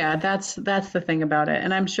bought. Yeah, that's the thing about it.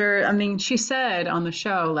 And I'm sure, I mean, she said on the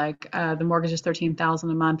show, like, the mortgage is $13,000 a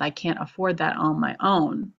month. I can't afford that on my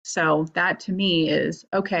own. So that to me is,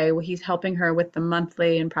 okay, well, he's helping her with the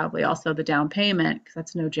monthly and probably also the down payment, because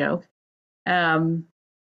that's no joke. And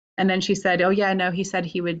then she said, oh yeah, no, he said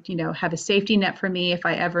he would, have a safety net for me if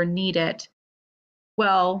I ever need it.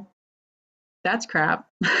 Well, that's crap.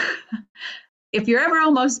 If you're ever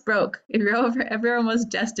almost broke, if you're ever almost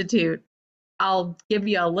destitute, I'll give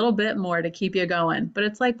you a little bit more to keep you going. But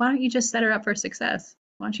it's like, why don't you just set her up for success?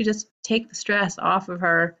 Why don't you just take the stress off of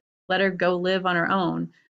her, let her go live on her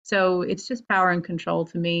own? So it's just power and control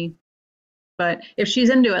to me. But if she's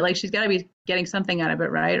into it, like, she's got to be getting something out of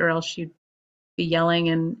it, right? Or else she'd be yelling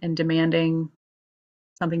and demanding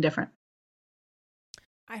something different.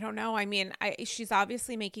 I don't know. I mean, she's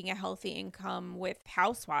obviously making a healthy income with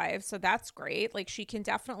Housewives, so that's great. Like, she can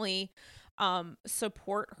definitely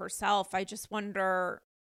support herself. I just wonder,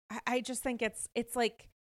 I just think it's like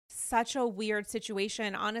such a weird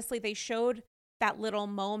situation. Honestly, they showed that little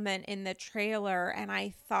moment in the trailer and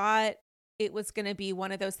I thought it was going to be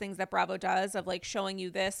one of those things that Bravo does of like showing you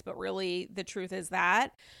this, but really the truth is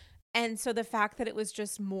that. And so the fact that it was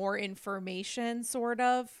just more information sort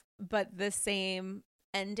of, but the same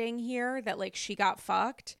ending here, that like she got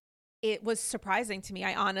fucked, it was surprising to me.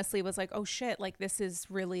 I honestly was like, oh shit, like this is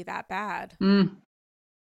really that bad.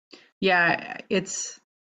 Yeah, it's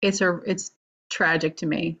tragic to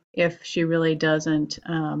me if she really doesn't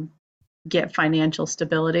get financial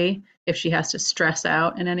stability, if she has to stress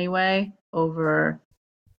out in any way over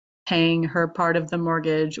paying her part of the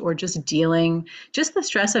mortgage, or just the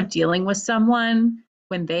stress of dealing with someone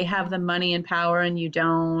when they have the money and power and you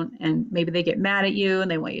don't, and maybe they get mad at you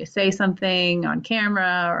and they want you to say something on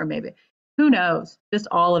camera, or maybe, who knows, just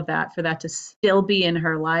all of that, for that to still be in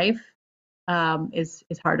her life is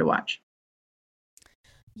hard to watch.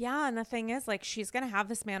 Yeah, and the thing is, like, she's gonna have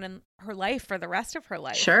this man in her life for the rest of her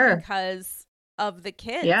life, sure, because of the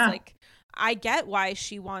kids. Yeah. Like, I get why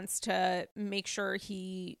she wants to make sure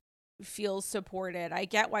he feels supported. I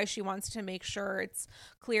get why she wants to make sure it's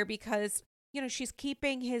clear, because she's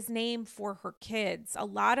keeping his name for her kids. A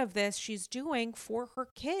lot of this she's doing for her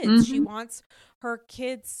kids. Mm-hmm. She wants her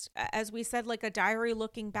kids, as we said, like a diary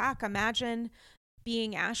looking back. Imagine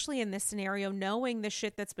being Ashley in this scenario, knowing the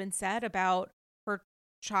shit that's been said about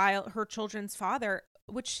her children's father,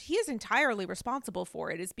 which he is entirely responsible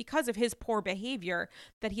for. It is because of his poor behavior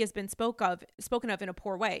that he has been spoken of in a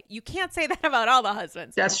poor way. You can't say that about all the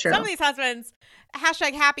husbands. That's true. Some of these husbands,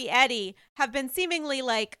 #HappyEddie, have been seemingly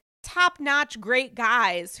like top-notch great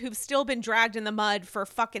guys who've still been dragged in the mud for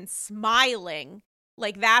fucking smiling.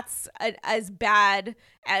 Like, that's as bad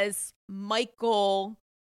as Michael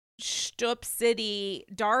Stup City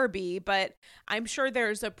Darby, but I'm sure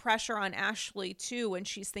there's a pressure on Ashley too when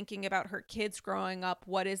she's thinking about her kids growing up.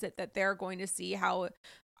 What is it that they're going to see? How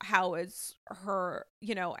is her,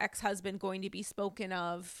 ex-husband going to be spoken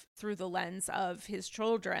of through the lens of his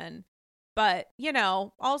children? But,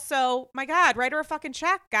 also, my God, write her a fucking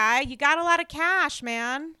check, guy. You got a lot of cash,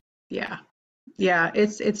 man. Yeah. Yeah,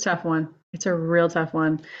 it's a tough one. It's a real tough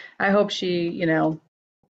one. I hope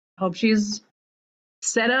hope she's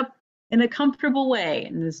set up in a comfortable way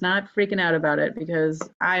and is not freaking out about it, because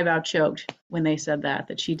I about choked when they said that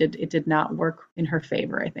it did not work in her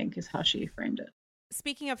favor, I think is how she framed it.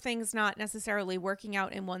 Speaking of things not necessarily working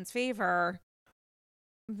out in one's favor,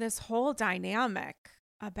 this whole dynamic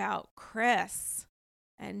about Chris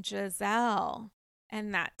and Giselle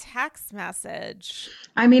and that text message.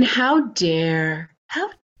 I mean, how dare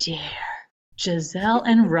Giselle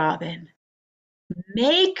and Robin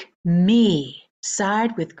make me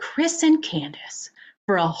side with Chris and Candace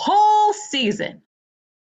for a whole season.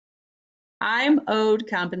 I'm owed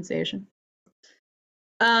compensation.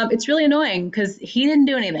 It's really annoying because he didn't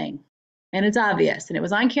do anything. And it's obvious. And it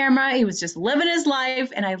was on camera. He was just living his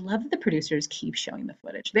life. And I love that the producers keep showing the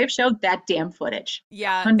footage. They've showed that damn footage.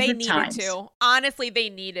 Yeah, they needed times. to. Honestly, they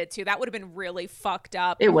needed to. That would have been really fucked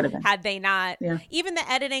up. It would have been. Had they not. Yeah. Even the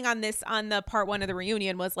editing on the part 1 of the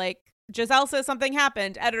reunion was like, Giselle says something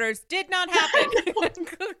happened. Editors, did not happen.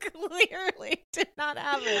 Clearly did not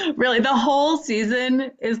happen. Really, the whole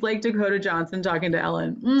season is like Dakota Johnson talking to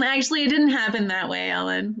Ellen. Actually, it didn't happen that way,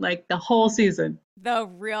 Ellen. Like the whole season. The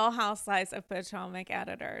Real Housewives of Potomac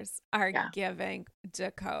editors are giving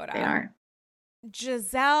Dakota. They are.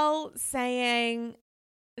 Giselle saying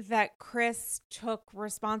that Chris took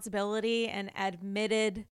responsibility and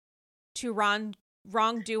admitted to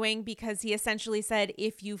wrongdoing because he essentially said,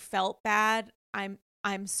 if you felt bad,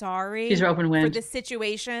 I'm sorry. She's rope and wind. For the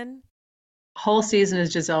situation. Whole season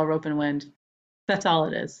is Giselle rope and wind. That's all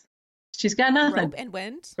it is. She's got nothing. Rope and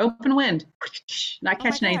wind? Rope and wind. Not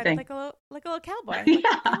catching anything. Like a little cowboy. Yeah. Like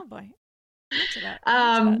a cowboy.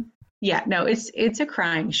 That. Yeah, no, it's a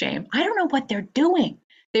crying shame. I don't know what they're doing.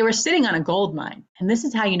 They were sitting on a gold mine. And this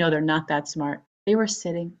is how you know they're not that smart. They were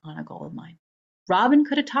sitting on a gold mine. Robin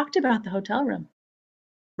could have talked about the hotel room.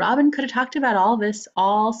 Robin could have talked about all this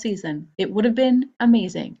all season. It would have been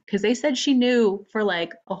amazing because they said she knew for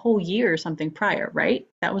like a whole year or something prior, right?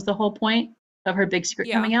 That was the whole point of her big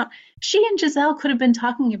secret coming out. She and Giselle could have been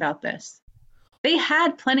talking about this. They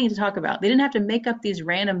had plenty to talk about. They didn't have to make up these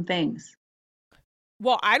random things.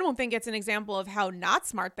 Well, I don't think it's an example of how not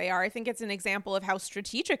smart they are. I think it's an example of how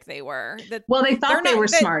strategic they were. Well, they thought they were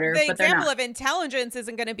smarter, but they're not. The example of intelligence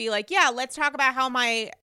isn't going to be like, yeah, let's talk about how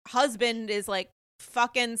my husband is like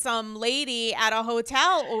fucking some lady at a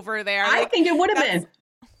hotel over there. I think it would have been.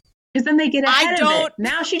 Because then they get ahead of it.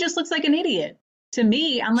 Now she just looks like an idiot. To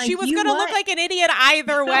me, I'm like, she was going to look like an idiot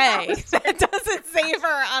either way. That doesn't save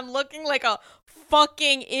her on looking like a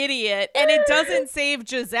fucking idiot. And it doesn't save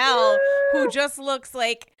Giselle, who just looks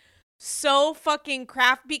like so fucking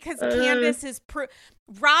crap because Candace is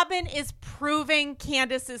Robin is proving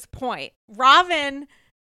Candace's point. Robin,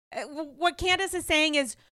 what Candace is saying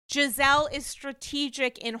is Giselle is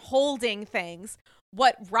strategic in holding things.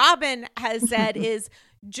 What Robin has said is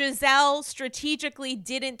Giselle strategically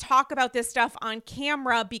didn't talk about this stuff on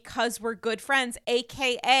camera because we're good friends,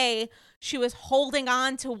 aka she was holding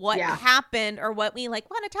on to what happened or what we like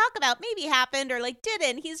want to talk about maybe happened or like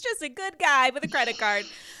didn't. He's just a good guy with a credit card.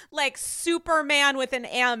 Like Superman with an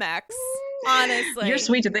Amex, honestly. You're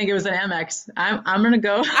sweet to think it was an Amex. I'm gonna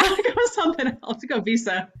go with something else. Go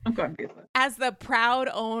Visa. I'm going Visa. As the proud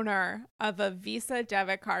owner of a Visa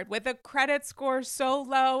debit card with a credit score so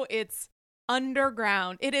low, it's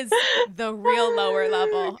underground. It is the real lower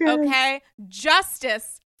level. Okay?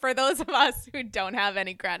 Justice for those of us who don't have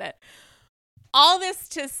any credit. All this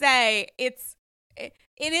to say, it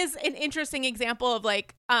is an interesting example of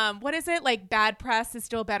like, what is it? Like bad press is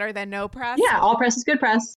still better than no press. Yeah, all press is good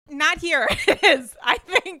press. Not here. It is. I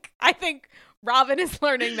think Robin is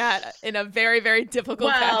learning that in a very, very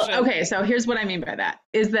difficult fashion. Okay, so here's what I mean by that,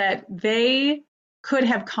 is that they could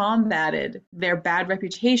have combated their bad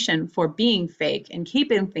reputation for being fake and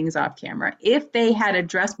keeping things off camera if they had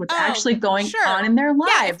addressed what's actually going on in their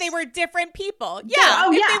lives. Yeah, if they were different people. Yeah,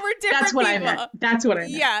 if they were different That's what people. I meant. That's what I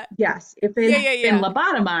meant. Yeah. Yes, if they'd been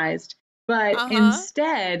lobotomized, but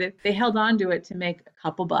instead they held on to it to make a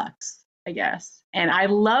couple bucks, I guess. And I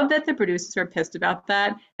love that the producers were pissed about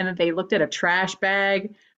that and that they looked at a trash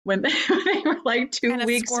bag when they were like two And a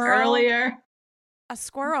weeks squirrel. earlier. A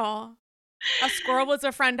squirrel. A squirrel was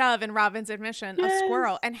a friend of, in Robin's admission, a Yes.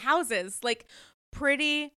 squirrel. And houses, like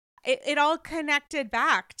pretty, it all connected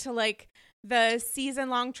back to like the season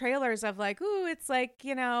long trailers of like, ooh, it's like,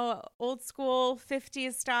 old school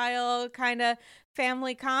 50s style kind of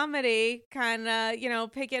family comedy, kind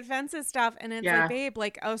of, picket fences stuff. And it's like, Yeah. babe,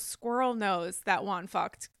 like a squirrel knows that Juan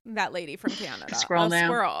fucked that lady from The Canada. squirrel A now.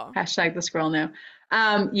 squirrel. Hashtag the squirrel now.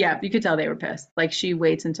 Yeah, you could tell they were pissed. Like she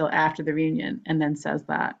waits until after the reunion and then says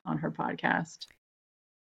that on her podcast.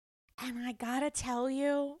 And I gotta tell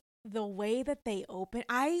you, the way that they open,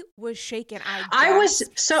 I was shaken. I I was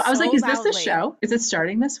gasped so I was like, so is this the loudly. show? Is it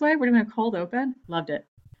starting this way? We're doing a cold open? Loved it.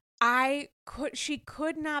 She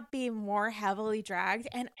could not be more heavily dragged.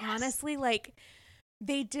 And Yes. honestly, like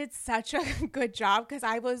they did such a good job because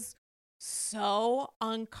I was so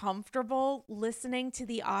uncomfortable listening to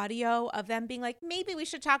the audio of them being like, maybe we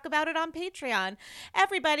should talk about it on Patreon.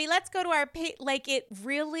 Everybody, let's go to our like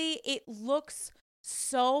it looks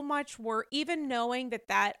so much worse, even knowing that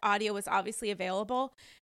that audio is obviously available.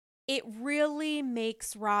 It really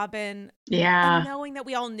makes Robin, and Yeah. knowing that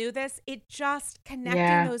we all knew this, it just connecting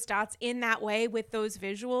Yeah. those dots in that way with those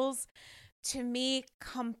visuals to me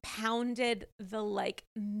compounded the like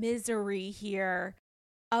misery here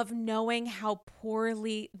of knowing how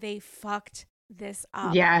poorly they fucked this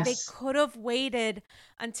up. They Yes. could have waited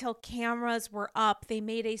until cameras were up. They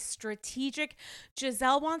made a strategic.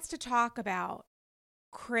 Giselle wants to talk about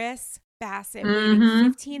Chris Bassett waiting Mm-hmm.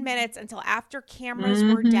 15 minutes until after cameras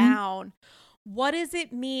were Mm-hmm. down. What does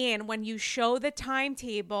it mean when you show the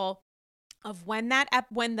timetable of when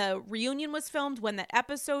when the reunion was filmed, when that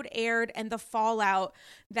episode aired, and the fallout,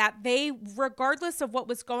 that they, regardless of what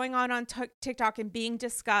was going on TikTok and being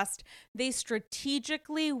discussed, they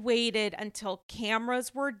strategically waited until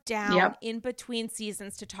cameras were down Yep. in between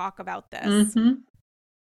seasons to talk about this. Mm-hmm.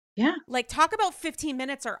 Yeah. Like, talk about 15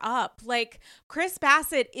 minutes are up. Like, Chris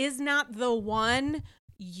Bassett is not the one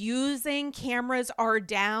using cameras are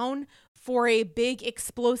down for a big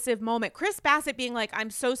explosive moment. Chris Bassett being like,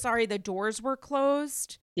 I'm so sorry the doors were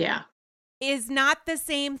closed, Yeah. is not the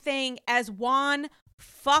same thing as Juan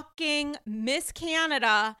fucking Miss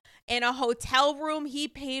Canada in a hotel room he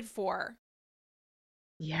paid for.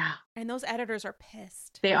 Yeah. And those editors are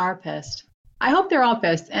pissed. They are pissed. I hope they're all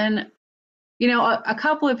pissed. And a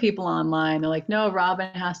couple of people online, they're like, no,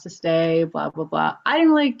 Robin has to stay, blah, blah, blah. I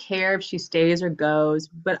didn't really care if she stays or goes,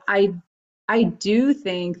 but I do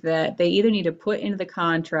think that they either need to put into the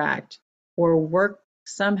contract or work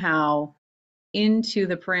somehow into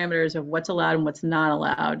the parameters of what's allowed and what's not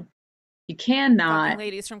allowed. You Fucking cannot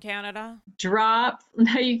ladies from Canada.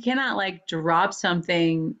 no, you cannot like drop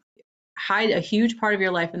something, hide a huge part of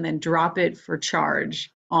your life and then drop it for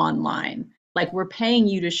charge online. Like we're paying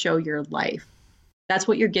you to show your life. That's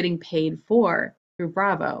what you're getting paid for through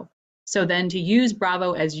Bravo. So then to use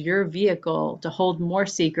Bravo as your vehicle to hold more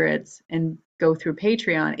secrets and go through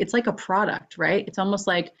Patreon, it's like a product, right? It's almost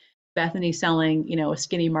like Bethany selling, a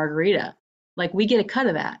skinny margarita. Like we get a cut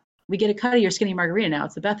of that. We get a cut of your skinny margarita now.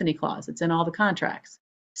 It's the Bethany clause. It's in all the contracts.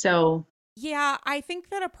 So Yeah, I think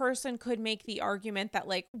that a person could make the argument that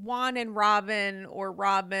like Juan and Robin or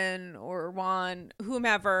Juan,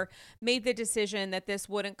 whomever, made the decision that this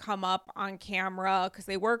wouldn't come up on camera because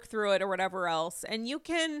they worked through it or whatever else. And you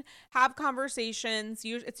can have conversations.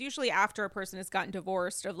 It's usually after a person has gotten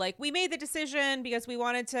divorced of like, we made the decision because we don't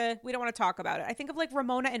want to talk about it. I think of like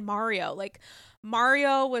Ramona and Mario. Like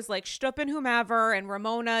Mario was like stupping whomever and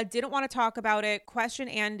Ramona didn't want to talk about it. Question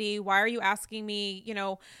Andy, why are you asking me,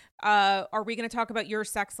 are we going to talk about your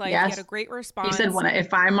sex life? He had a yes, great he said, response.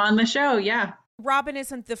 if I'm on the show, yeah, Robin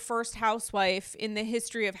isn't the first housewife in the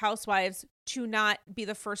history of housewives to not be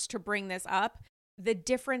the first to bring this up. The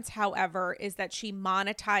difference, however, is that she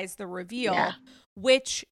monetized the reveal, yeah,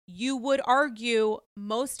 which you would argue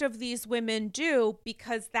most of these women do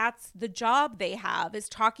because that's the job they have, is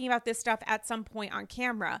talking about this stuff at some point on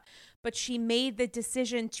camera. But she made the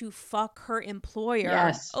decision to fuck her employer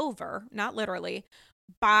yes, over, not literally,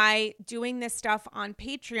 by doing this stuff on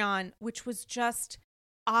Patreon, which was just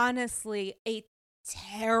honestly a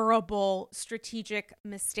terrible strategic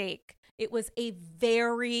mistake. It was a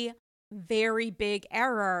very, very big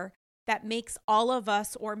error that makes all of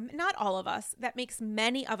us, or not all of us, that makes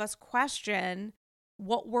many of us question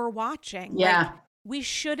what we're watching. Like, yeah, we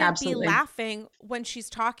shouldn't be absolutely. laughing when she's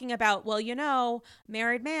talking about, well,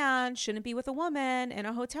 married man shouldn't be with a woman in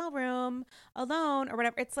a hotel room alone or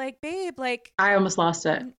whatever. It's like, babe, like, I almost lost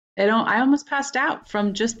it. I almost passed out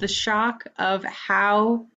from just the shock of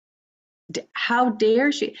how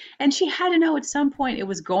dare she? And she had to know at some point it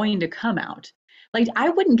was going to come out. Like, I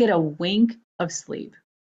wouldn't get a wink of sleep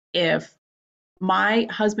if my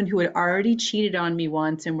husband, who had already cheated on me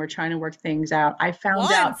once and we're trying to work things out, I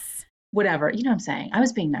found out, Once. whatever, you know what I'm saying? I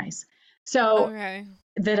was being nice. So Okay.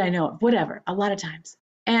 that I know of, whatever, a lot of times.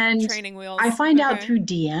 And Training I wheels. find out Okay. through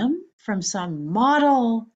DM from some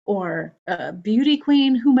model or a beauty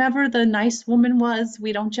queen, whomever the nice woman was,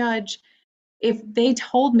 we don't judge. If they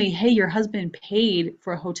told me, hey, your husband paid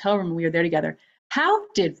for a hotel room when we were there together, how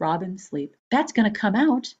did Robin sleep? That's going to come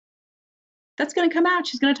out. That's going to come out.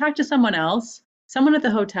 She's going to talk to someone else. Someone at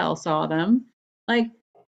the hotel saw them. Like,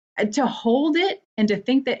 to hold it and to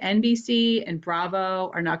think that NBC and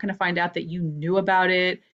Bravo are not going to find out that you knew about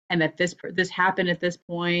it and that this happened at this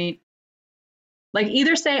point. Like,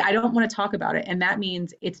 either say I don't want to talk about it, and that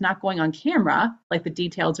means it's not going on camera, like the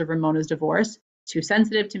details of Ramona's divorce, too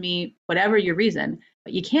sensitive to me, whatever your reason,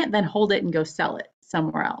 but you can't then hold it and go sell it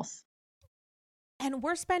somewhere else. And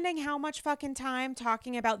we're spending how much fucking time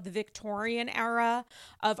talking about the Victorian era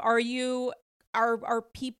of are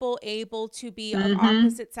people able to be of Mm-hmm.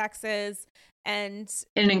 opposite sexes and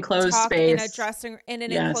In an enclosed talk in a space. dressing in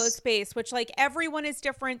an enclosed Yes. space, which like everyone is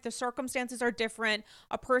different, the circumstances are different,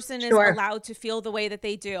 a person is Sure. allowed to feel the way that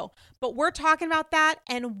they do, but we're talking about that,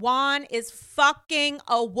 and Juan is fucking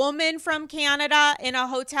a woman from Canada in a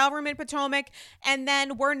hotel room in Potomac. And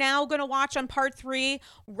then we're now going to watch on part 3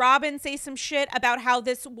 Robin say some shit about how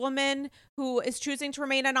this woman who is choosing to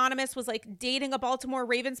remain anonymous was like dating a Baltimore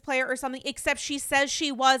Ravens player or something, except she says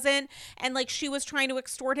she wasn't, and like she was trying to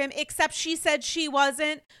extort him, except she said she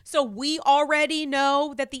wasn't. So we already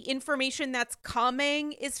know that the information that's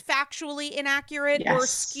coming is factually inaccurate or Yes.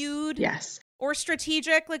 skewed Yes. or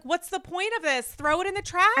strategic. Like, what's the point of this? Throw it in the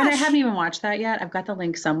And I haven't trash. even watched that yet. I've got the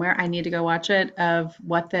link somewhere. I need to go watch it of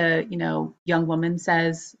what the, young woman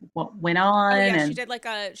says, what went Oh on yeah, and she did like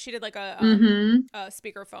mm-hmm. a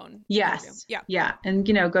speakerphone interview. Yes. Yeah. Yeah. And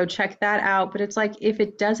go check that out. But it's like if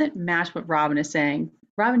it doesn't match what Robin is saying,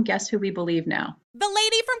 Robin, guess who we believe now? The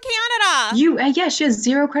lady from Canada. Yeah, she has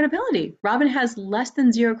zero credibility. Robin has less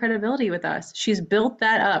than zero credibility with us. She's built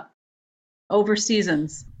that up over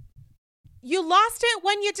seasons. You lost it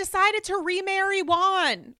when you decided to remarry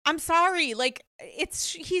Juan. I'm sorry. Like,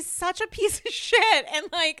 he's such a piece of shit. And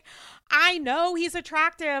like, I know he's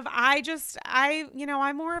attractive.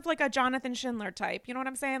 I'm more of like a Jonathan Schindler type. You know what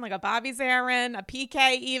I'm saying? Like a Bobby Zarin, a PK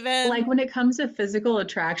Like even. when it comes to physical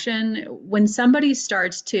attraction, when somebody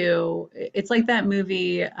starts to, it's like that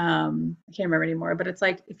movie, I can't remember anymore, but it's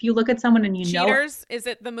like if you look at someone and Cheaters. Is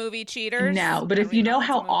it the movie Cheaters? no, but I don't if you even know know if that's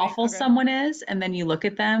a how movie. awful Okay. someone is and then you look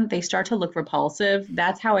at them, they start to look repulsive.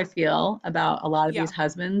 That's how I feel about a lot of these Yeah.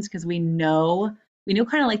 husbands because we know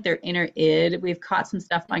kind of like their inner id. We've caught some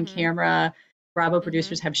stuff on Mm-hmm. camera. Bravo Mm-hmm.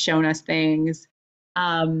 producers have shown us things.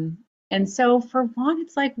 Um, and so for one,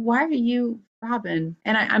 it's like, why are you Robin?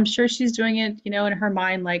 And I'm sure she's doing it, in her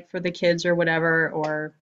mind, like for the kids or whatever,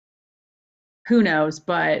 or who knows,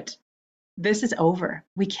 but this is over.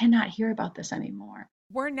 We cannot hear about this anymore.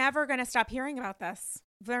 We're never going to stop hearing about this.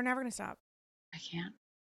 They're never going to stop. I can't.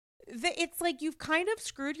 It's like you've kind of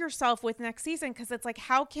screwed yourself with next season, because it's like,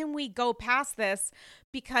 how can we go past this?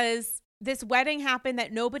 Because this wedding happened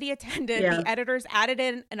that nobody attended. Yeah. The editors added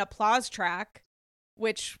in an applause track,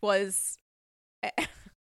 which was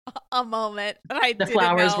a moment that I The didn't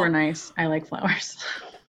flowers were know. nice. I like flowers.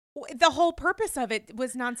 The whole purpose of it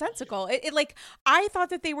was nonsensical. It like, I thought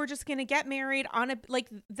that they were just going to get married on a, like,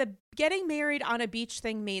 the getting married on a beach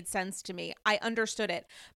thing made sense to me. I understood it.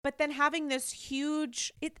 But then having this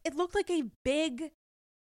huge, it looked like a big It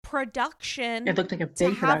production looked like a to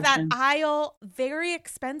big have that production. aisle, very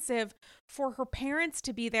expensive, for her parents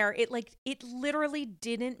to be there. It literally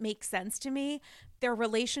didn't make sense to me. Their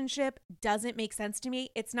relationship doesn't make sense to me.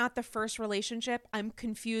 It's not the first relationship I'm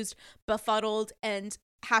confused, befuddled, and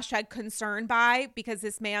 #concerned by, because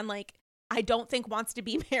this man, like, I don't think wants to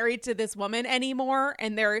be married to this woman anymore,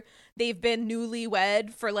 and they've been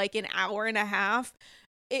newlywed for like an hour and a half.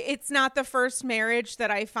 It's not the first marriage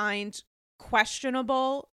that I find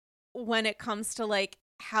questionable when it comes to like,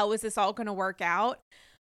 how is this all going to work out?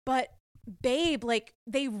 But babe, like,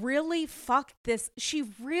 they really fucked this. She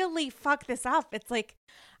really fucked this up. It's like,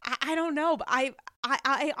 I don't know, but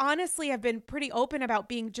I honestly have been pretty open about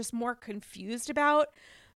being just more confused about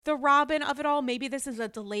the Robin of it all. Maybe this is a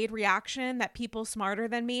delayed reaction that people smarter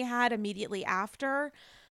than me had immediately after,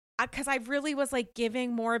 because I really was like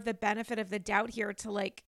giving more of the benefit of the doubt here to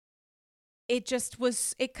like, it just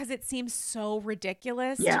was it, because it seems so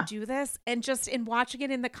ridiculous to Yeah. do this. And just in watching it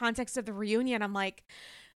in the context of the reunion, I'm like,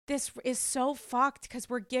 this is so fucked, because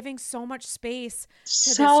we're giving so much space to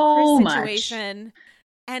this Chris So much. situation.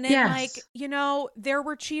 And then, like, Yes. there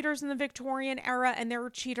were cheaters in the Victorian era and there are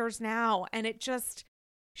cheaters now. And it's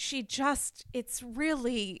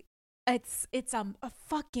really, it's a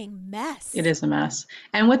fucking It mess. is a mess.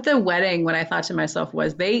 And with the wedding, what I thought to myself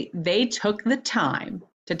was they took the time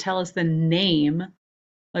to tell us the name.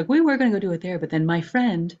 Like we were going to go do it there, but then my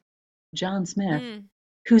friend John Smith, Mm,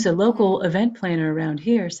 who's a hmm. local event planner around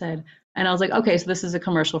here, said, and I was like, okay, so this is a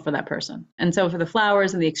commercial for that person. And so for the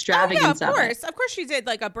flowers and the Oh, yeah, extravagance of it, of course she did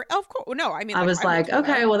like of course. No, I mean, I like, was I would like, do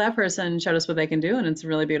okay, that. well, that person showed us what they can do, and it's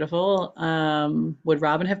really beautiful. Would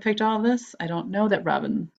Robin have picked all of this? I don't know that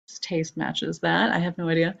Robin's taste matches that. I have no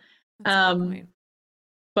idea. That's a good Um, point.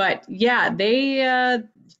 but yeah,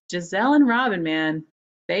 Giselle and Robin, man,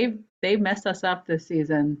 they messed us up this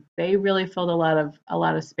season. They really filled a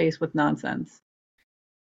lot of space with nonsense.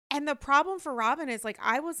 And the problem for Robin is, like,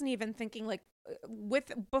 I wasn't even thinking, like,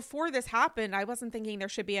 with before this happened, I wasn't thinking there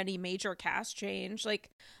should be any major cast change. Like,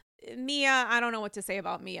 Mia, I don't know what to say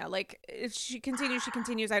about Mia. Like, if she continues, she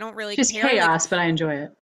continues. I don't really She's care. Like, chaos, but I enjoy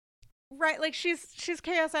it. right, like, she's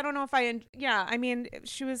chaos. I don't know if yeah, I mean,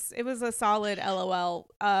 it was a solid LOL,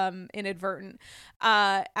 inadvertent,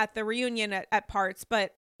 at the reunion at parts.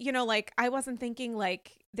 But, like, I wasn't thinking,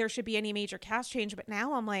 like, there should be any major cast change. But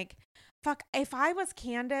now I'm like, fuck, if I was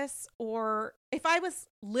Candace, or if I was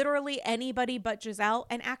literally anybody but Giselle,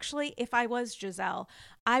 and actually if I was Giselle,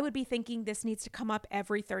 I would be thinking this needs to come up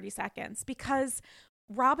every 30 seconds, because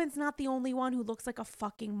Robin's not the only one who looks like a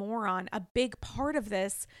fucking moron. A big part of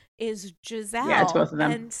this is Yeah, it's Giselle. both of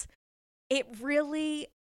them. And it really,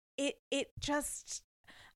 it just,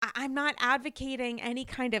 I'm not advocating any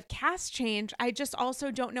kind of cast change. I just also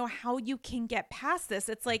don't know how you can get past this.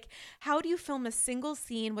 It's like, how do you film a single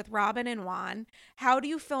scene with Robin and Juan? How do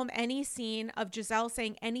you film any scene of Giselle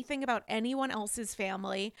saying anything about anyone else's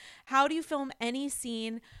family? How do you film any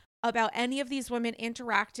scene about any of these women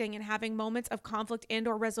interacting and having moments of conflict and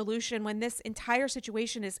or resolution when this entire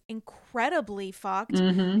situation is incredibly fucked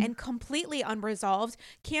Mm-hmm. and completely unresolved?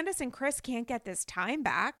 Candace and Chris can't get this time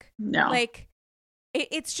back. No. Like,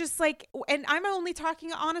 it's just like, and I'm only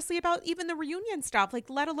talking honestly about even the reunion stuff, like,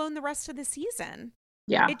 let alone the rest of the season.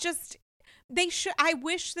 Yeah. It just, they should, I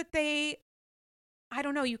wish that I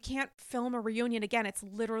don't know, you can't film a reunion again. It's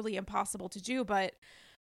literally impossible to do, but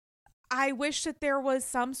I wish that there was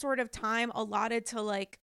some sort of time allotted to,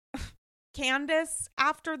 like, Candace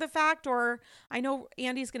after the fact. Or I know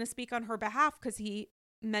Andy's going to speak on her behalf because he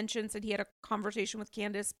mentions that he had a conversation with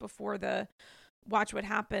Candace before the Watch What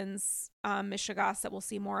Happens, Michigas, that we'll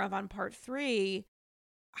see more of on part 3.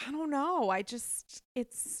 I don't know.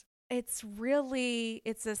 It's really,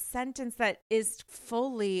 it's a sentence that is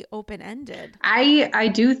fully open ended.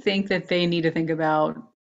 I do think that they need to think about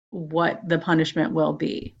what the punishment will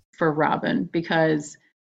be for Robin because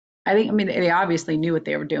I mean, they obviously knew what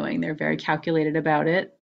they were doing. They're very calculated about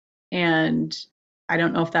it. And I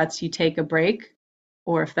don't know if that's you take a break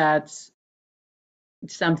or if that's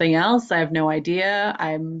something else. I have no idea.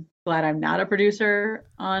 I'm glad I'm not a producer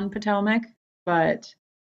on Potomac, but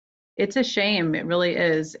it's a shame. It really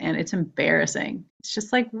is. And it's embarrassing. It's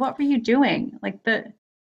just like, what were you doing?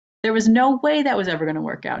 There was no way that was ever going to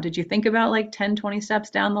work out. Did you think about like 10, 20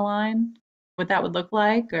 steps down the line, what that would look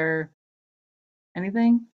like or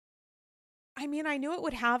anything? I mean, I knew it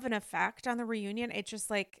would have an effect on the reunion. It just,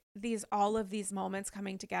 like, all of these moments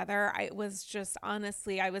coming together, I was just,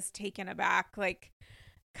 honestly, I was taken aback. Like,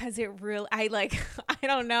 because it really, I like, I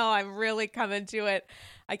don't know, I'm really coming to it,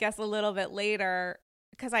 I guess, a little bit later,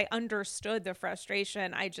 because I understood the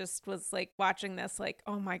frustration. I just was like watching this, like,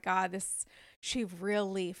 oh my God, she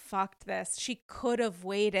really fucked this. She could have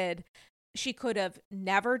waited. She could have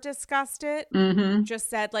never discussed it, Mm-hmm. just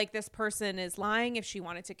said, like, this person is lying, if she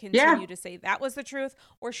wanted to Yeah. continue to say that was the truth.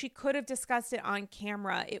 Or she could have discussed it on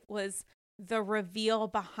camera. It was the reveal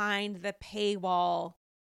behind the paywall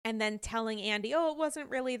and then telling Andy, oh, it wasn't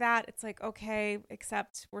really that. It's like, okay,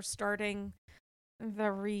 except we're starting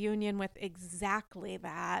the reunion with exactly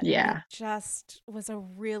that. It Yeah. just was a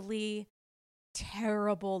really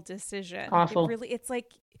terrible decision. Awful. It's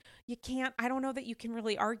like, you can't, I don't know that you can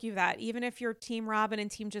really argue that. Even if you're Team Robin and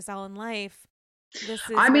Team Giselle in life, this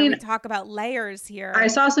I is where we mean, talk about layers I here.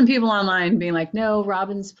 saw some people online being like, no,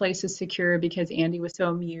 Robin's place is secure because Andy was so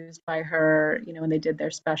amused by her, when they did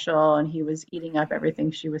their special and he was eating up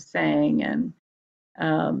everything she was saying. And,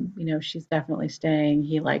 she's definitely staying.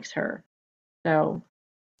 He likes her. So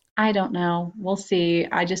I don't know. We'll see.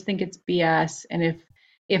 I just think it's BS. And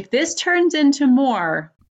if this turns into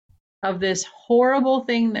more of this horrible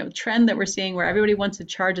thing, that trend that we're seeing where everybody wants to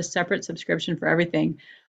charge a separate subscription for everything,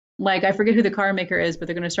 like I forget who the car maker is, but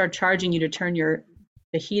they're going to start charging you to turn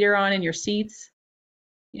the heater on in your seats.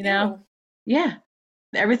 you know? Ew. Yeah.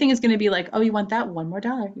 Everything is going to be like, oh, you want that $1 more?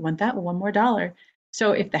 You want that $1 more?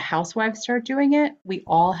 So if the housewives start doing it, we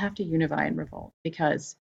all have to unify and revolt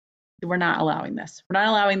because we're not allowing this. We're not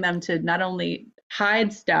allowing them to not only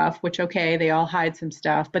hide stuff, which, okay, they all hide some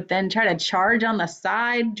stuff, but then try to charge on the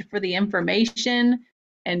side for the information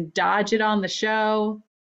and dodge it on the show.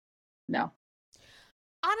 No.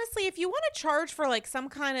 Honestly, if you want to charge for like some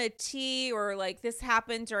kind of tea or like this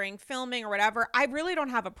happened during filming or whatever, I really don't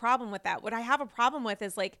have a problem with that. What I have a problem with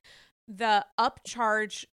is like the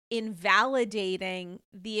upcharge invalidating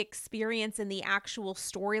the experience and the actual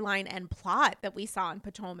storyline and plot that we saw in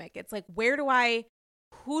Potomac. It's like,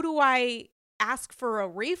 who do I ask for a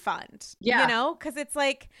refund? You Yeah, know, because it's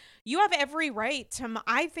like you have every right to.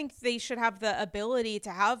 I think they should have the ability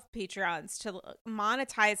to have Patreons to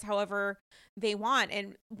monetize however they want.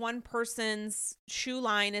 And one person's shoe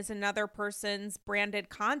line is another person's branded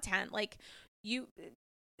content. Like, you,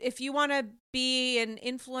 if you want to be an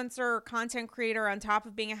influencer or content creator on top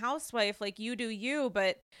of being a housewife, like you do you,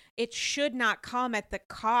 but it should not come at the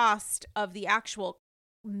cost of the actual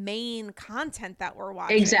main content that we're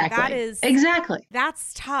watching. exactly. Exactly.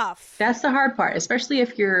 That's tough. That's the hard part, especially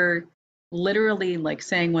if you're literally like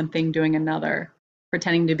saying one thing, doing another,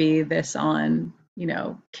 pretending to be this on,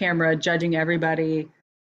 camera, judging everybody,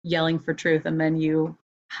 yelling for truth, and then you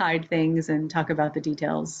hide things and talk about the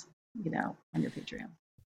details, on your Patreon.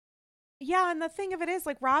 Yeah, and the thing of it is,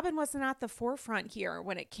 like, Robin wasn't at the forefront here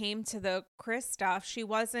when it came to the Chris stuff. She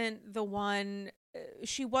wasn't the one,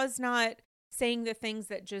 she was not saying the things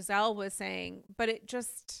that Giselle was saying, but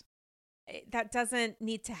that doesn't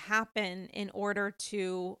need to happen in order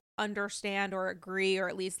to understand or agree or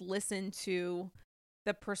at least listen to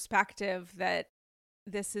the perspective that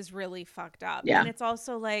this is really fucked up. Yeah. And it's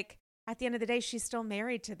also like, at the end of the day, she's still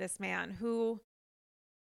married to this man who,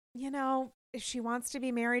 if she wants to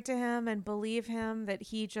be married to him and believe him that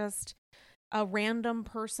he just a random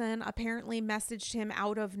person apparently messaged him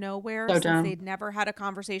out of nowhere So since dumb. they'd never had a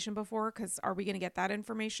conversation before, because are we going to get that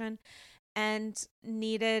information, and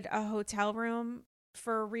needed a hotel room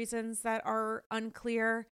for reasons that are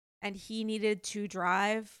unclear, and he needed to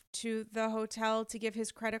drive to the hotel to give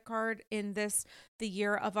his credit card in the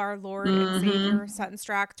year of our Lord and Mm-hmm. Savior Sutton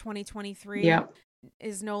Strack 2023 Yep.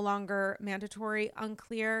 is no longer mandatory,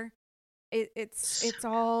 unclear. It's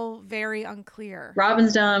all very unclear.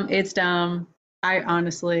 Robin's dumb. It's dumb. I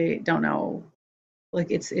honestly don't know.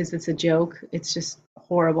 Like it's a joke. It's just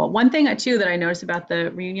horrible. One thing too that I noticed about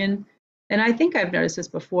the reunion, and I think I've noticed this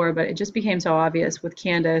before, but it just became so obvious with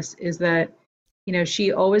Candace, is that,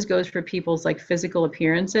 she always goes for people's like physical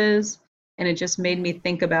appearances. And it just made me Mm.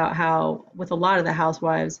 think about how with a lot of the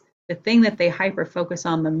housewives, the thing that they hyper focus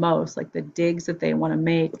on the most, like the digs that they want to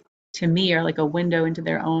make, to me are like a window into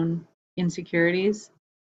their own insecurities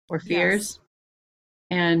or Yes. fears.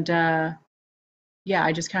 And yeah,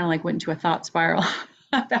 I just kind of like went into a thought spiral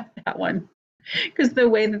about that one because the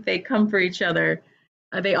way that they come for each other,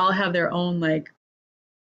 they all have their own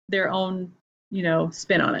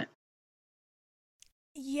spin on it.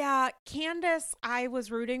 Yeah, Candace, I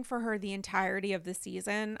was rooting for her the entirety of the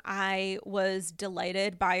season. I was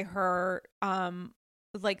delighted by her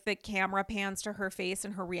like the camera pans to her face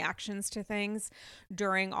and her reactions to things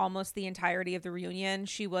during almost the entirety of the reunion.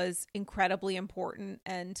 She was incredibly important,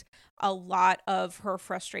 and a lot of her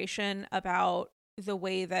frustration about the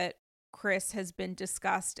way that Chris has been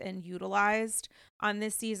discussed and utilized on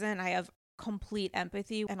this season, I have complete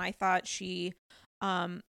empathy, and I thought she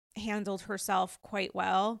um handled herself quite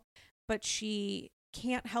well, but she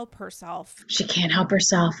can't help herself She can't help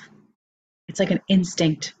herself. It's like an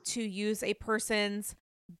instinct. to use a person's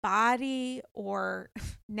body or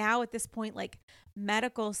now at this point, like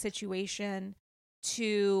medical situation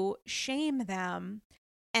to shame them.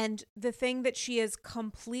 And the thing that she is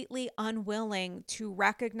completely unwilling to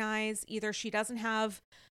recognize, either she doesn't have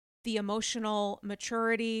the emotional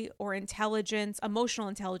maturity or emotional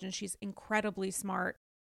intelligence, she's incredibly smart.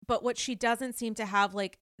 But what she doesn't seem to have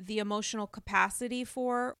like the emotional capacity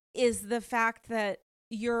for is the fact that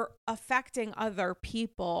you're affecting other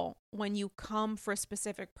people when you come for a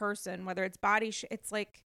specific person, whether it's it's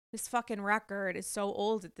like this fucking record is so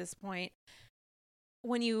old at this point.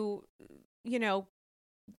 When you know,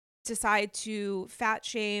 decide to fat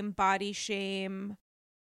shame, body shame,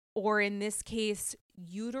 or in this case,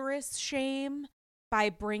 uterus shame by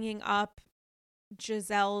bringing up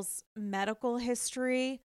Giselle's medical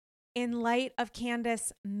history in light of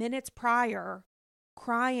Candace minutes prior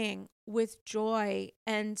crying with joy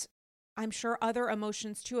and I'm sure other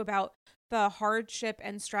emotions too, about the hardship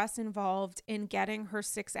and stress involved in getting her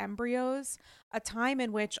 6 embryos, a time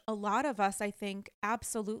in which a lot of us, I think,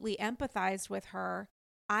 absolutely empathized with her.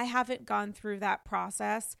 I haven't gone through that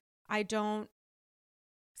process. I don't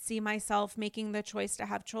see myself making the choice to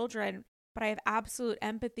have children, but I have absolute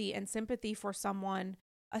empathy and sympathy for someone,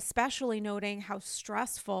 especially noting how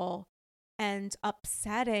stressful and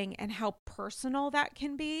upsetting and how personal that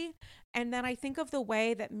can be. And then I think of the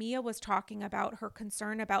way that Mia was talking about her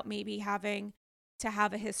concern about maybe having to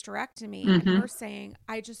have a hysterectomy, and Mm-hmm. her saying,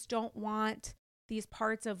 I just don't want these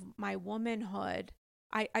parts of my womanhood.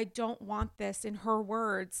 I don't want this, in her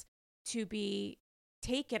words, to be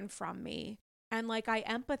taken from me. And like, I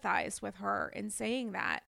empathize with her in saying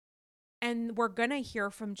that. And we're going to hear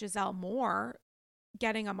from Giselle more,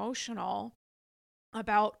 getting emotional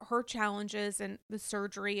about her challenges and the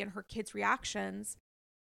surgery and her kids' reactions.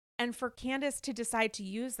 And for Candace to decide to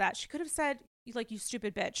use that, she could have said, like, you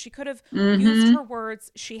stupid bitch. She could have used Mm-hmm. her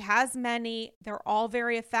words. She has many, they're all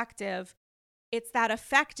very effective. It's that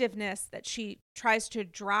effectiveness that she tries to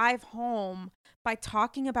drive home by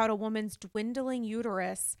talking about a woman's dwindling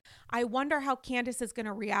uterus. I wonder how Candace is going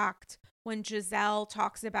to react when Giselle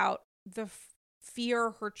talks about the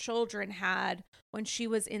fear her children had when she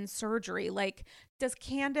was in surgery. Like, does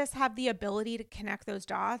Candace have the ability to connect those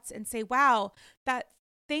dots and say, wow, that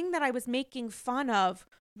thing that I was making fun of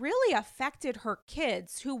really affected her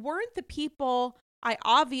kids, who weren't the people I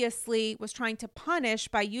obviously was trying to punish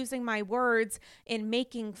by using my words in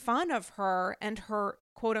making fun of her and her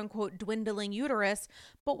quote unquote dwindling uterus.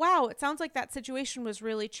 But wow, it sounds like that situation was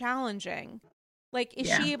really challenging. Like, is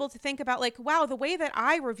Yeah. she able to think about, like, wow, the way that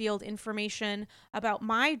I revealed information about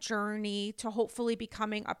my journey to hopefully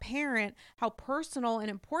becoming a parent, how personal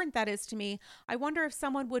and important that is to me? I wonder if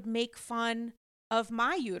someone would make fun of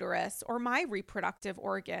my uterus or my reproductive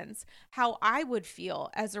organs, how I would feel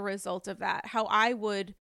as a result of that, how I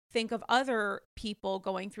would think of other people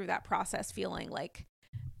going through that process feeling. Like,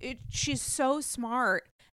 she's so smart,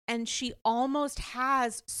 and she almost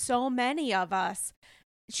has so many of us.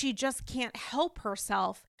 She just can't help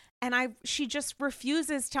herself, and she just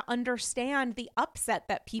refuses to understand the upset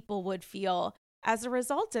that people would feel as a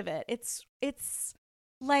result of it. It's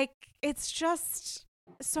like, it's just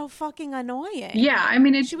so fucking annoying. Yeah. I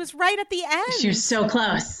mean, She was right at the she was end. so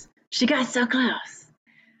close. She got so close.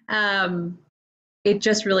 Um, it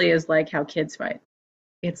just really is like how kids fight.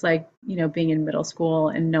 It's like, being in middle school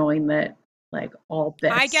and knowing that like all I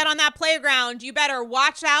bets, get on that playground, you better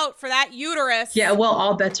watch out for that yeah, uterus well,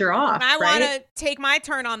 all bets are when off, I want right? to take my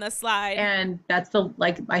turn on the slide. And that's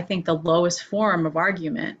I think the lowest form of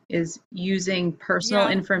argument is using personal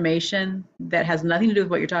Yeah. information that has nothing to do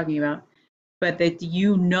with what you're talking about, but that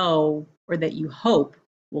or that you hope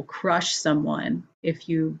will crush someone if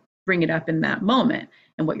you bring it up in that moment.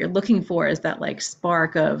 And what you're looking for is that like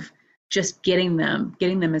spark of just getting them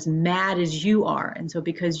as mad as you are. And so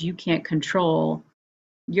because you can't control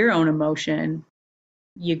your own emotion,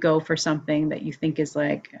 you go for something that you think is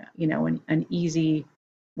like, an easy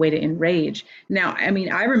way to enrage. Now, I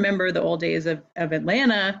mean, I remember the old days of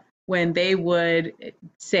Atlanta when they would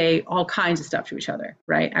say all kinds of stuff to each other,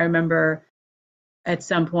 right? I remember at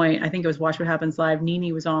some point, I think it was Watch What Happens Live,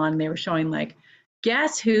 Nene was on, they were showing like,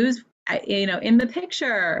 guess who's in the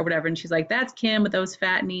picture or whatever. And she's like, that's Kim with those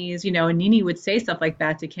fat knees, and Nene would say stuff like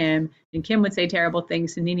that to Kim, and Kim would say terrible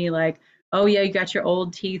things to Nene like, oh yeah, you got your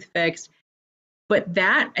old teeth fixed. But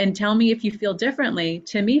that, and tell me if you feel differently,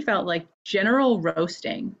 to me felt like general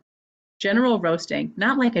roasting,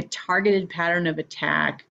 not like a targeted pattern of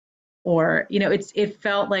attack, or it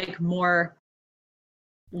felt like more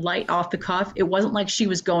light off the cuff. It wasn't like she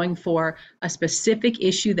was going for a specific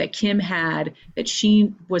issue that Kim had that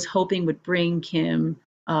she was hoping would bring Kim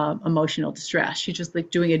emotional distress. She's just like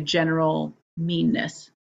doing a general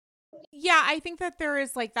meanness. Yeah, I think that there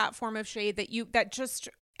is like that form of shade that just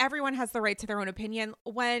everyone has the right to their own opinion.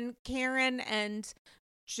 When Karen and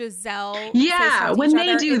Giselle say Yeah, stuff to when each they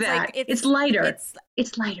other, do it's that, like it's lighter. it's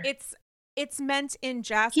It's lighter. it's meant in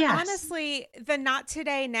jest. Yes. Honestly, the not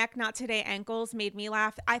today neck, not today ankles made me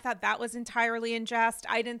laugh. I thought that was entirely in jest.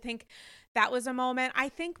 I didn't think that was a moment. I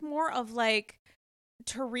think more of like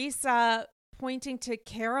Teresa pointing to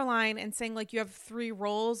Caroline and saying like, you have 3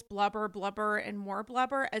 roles, blubber, blubber, and more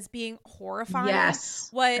blubber, as being horrifying. Yes.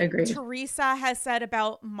 What Agreed. Teresa has said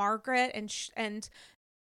about Margaret and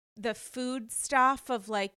the food stuff of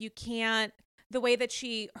like, you can't the way that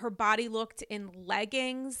her body looked in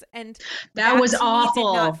leggings, and That that was to me did not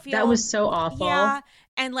awful. That feel, was so awful. yeah.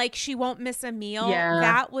 And like, she won't miss a meal. Yeah.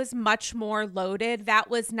 That was much more loaded. That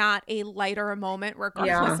was not a lighter moment,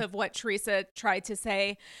 regardless Yeah. of what Teresa tried to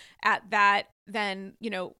say at that then,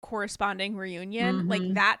 corresponding reunion. Like,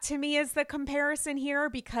 Mm-hmm. that to me is the comparison here,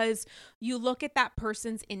 because you look at that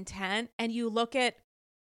person's intent and you look at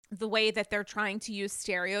the way that they're trying to use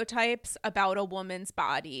stereotypes about a woman's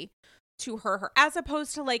body to her, as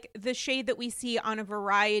opposed to like the shade that we see on a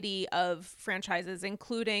variety of franchises,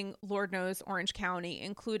 including Lord knows Orange County,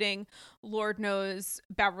 including Lord knows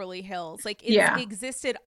Beverly Hills. Like, it's Yeah.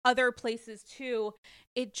 existed other places too.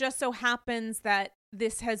 It just so happens that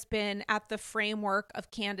this has been at the framework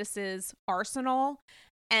of Candace's arsenal.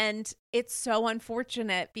 And it's so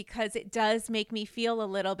unfortunate, because it does make me feel a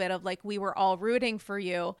little bit of like, we were all rooting for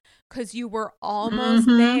you because you were almost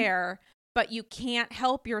Mm-hmm. there, but you can't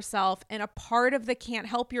help yourself. And a part of the can't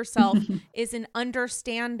help yourself is an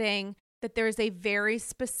understanding that there's a very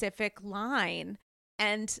specific line,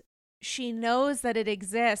 and she knows that it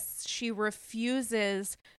exists. She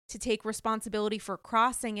refuses to take responsibility for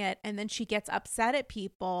crossing it. And then she gets upset at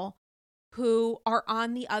people who are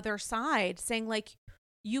on the other side saying like,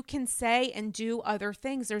 you can say and do other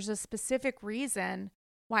things. There's a specific reason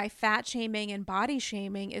why fat shaming and body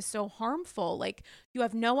shaming is so harmful. Like, you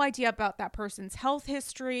have no idea about that person's health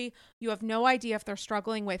history. You have no idea if they're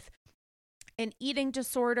struggling with an eating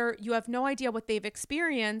disorder. You have no idea what they've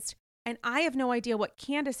experienced. And I have no idea what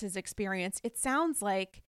Candace has experienced. It sounds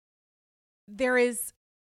like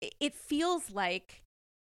it feels like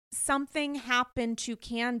something happened to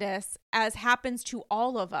Candace, as happens to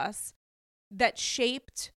all of us, that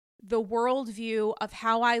shaped the worldview of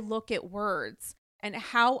how I look at words and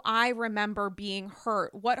how I remember being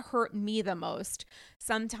hurt, what hurt me the most.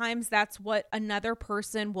 Sometimes that's what another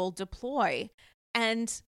person will deploy.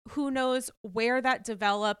 And who knows where that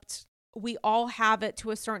developed. We all have it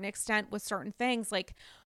to a certain extent with certain things. Like,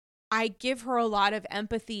 I give her a lot of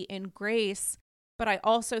empathy and grace, but I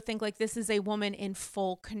also think like this is a woman in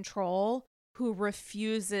full control who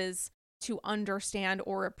refuses to understand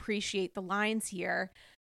or appreciate the lines here.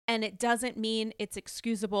 And it doesn't mean it's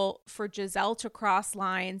excusable for Giselle to cross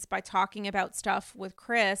lines by talking about stuff with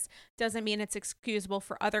Chris. Doesn't mean it's excusable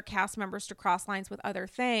for other cast members to cross lines with other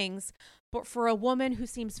things. But for a woman who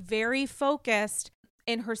seems very focused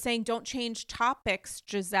in her saying, don't change topics,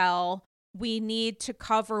 Giselle, we need to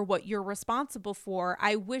cover what you're responsible for.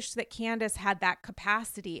 I wish that Candace had that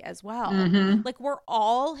capacity as well. Mm-hmm. Like, we're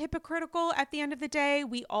all hypocritical at the end of the day.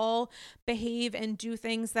 We all behave and do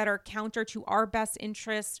things that are counter to our best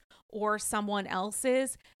interests or someone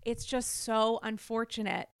else's. It's just so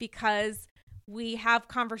unfortunate, because we have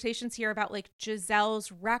conversations here about like Giselle's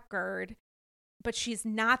record, but she's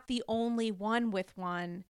not the only one with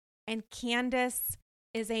one. And Candace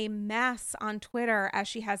is a mess on Twitter, as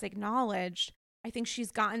she has acknowledged. I think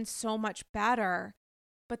she's gotten so much better,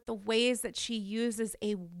 but the ways that she uses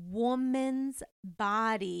a woman's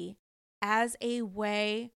body as a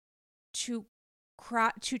way to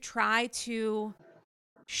try to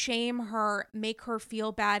shame her, make her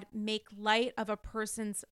feel bad, make light of a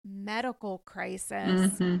person's medical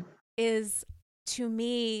crisis Mm-hmm. is, to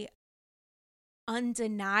me,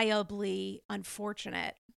 undeniably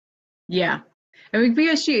unfortunate. Yeah. I mean,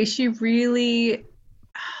 because she really,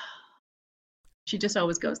 she just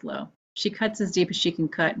always goes low. She cuts as deep as she can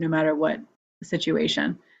cut, no matter what the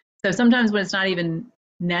situation. So sometimes when it's not even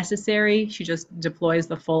necessary, she just deploys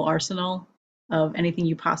the full arsenal of anything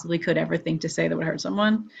you possibly could ever think to say that would hurt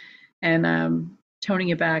someone. And toning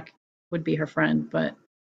it back would be her friend, but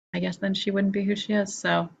I guess then she wouldn't be who she is.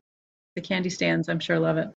 So the candy stands, I'm sure,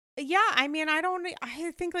 love it. Yeah, I mean,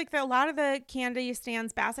 I think like a lot of the Candy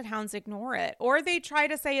stands, Basset Hounds ignore it, or they try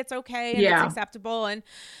to say it's okay and it's Yeah. acceptable. And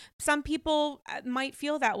some people might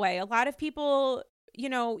feel that way. A lot of people,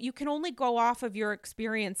 you can only go off of your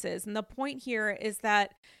experiences. And the point here is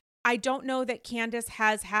that I don't know that Candace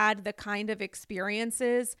has had the kind of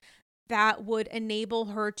experiences that would enable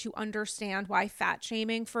her to understand why fat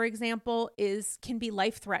shaming, for example, can be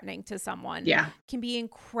life-threatening to someone, Yeah. can be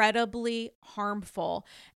incredibly harmful.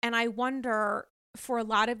 And I wonder, for a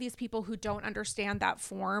lot of these people who don't understand that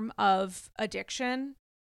form of addiction,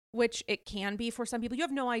 which it can be for some people, you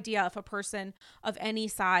have no idea if a person of any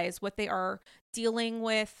size, what they are dealing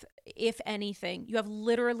with, if anything. You have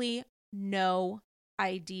literally no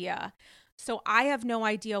idea. So I have no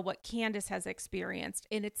idea what Candace has experienced,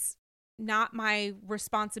 and it's not my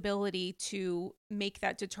responsibility to make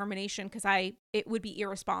that determination, because it would be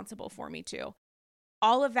irresponsible for me to.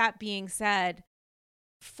 All of that being said,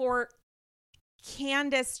 for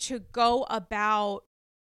Candace to go about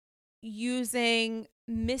using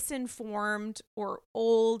misinformed or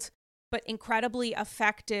old but incredibly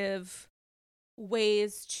effective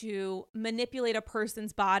ways to manipulate a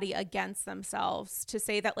person's body against themselves, to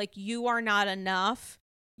say that like you are not enough,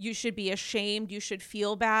 you should be ashamed, you should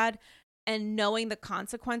feel bad, and knowing the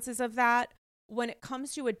consequences of that. When it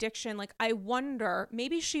comes to addiction, like I wonder,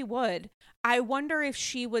 maybe she would. I wonder if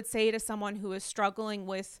she would say to someone who is struggling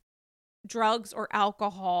with drugs or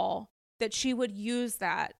alcohol that she would use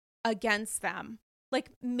that against them.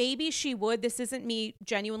 Like maybe she would. This isn't me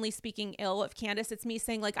genuinely speaking ill of Candace. It's me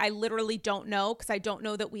saying like I literally don't know, because I don't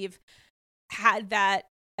know that we've had that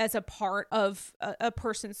as a part of a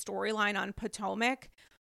person's storyline on Potomac.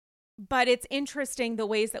 But it's interesting the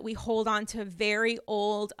ways that we hold on to very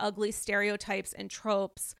old, ugly stereotypes and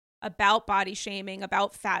tropes about body shaming,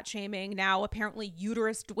 about fat shaming, now apparently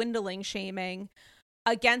uterus dwindling shaming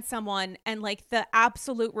against someone, and like the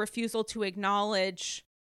absolute refusal to acknowledge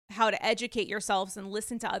how to educate yourselves and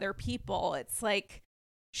listen to other people. It's like,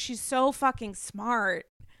 she's so fucking smart.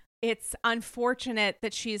 It's unfortunate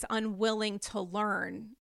that she's unwilling to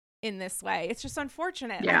learn in this way. It's just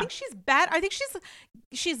unfortunate. Yeah. I think she's bad. I think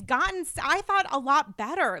she's gotten, I thought, a lot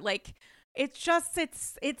better. Like it's just,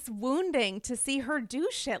 it's wounding to see her do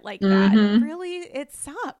shit like that. Really, it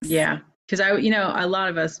sucks. Yeah. Because a lot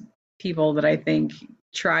of us people that I think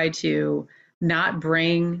try to not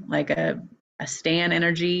bring like a Stan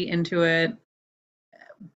energy into it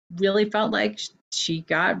really felt like she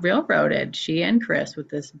got railroaded, she and Chris, with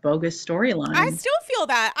this bogus storyline. I still feel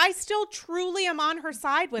that. I still truly am on her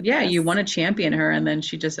side with this. You want to champion her, and then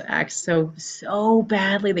she just acts so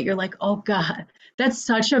badly that you're like, oh God, that's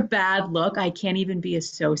such a bad look. I can't even be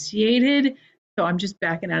associated. So I'm just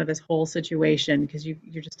backing out of this whole situation because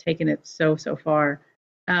you're just taking it so far.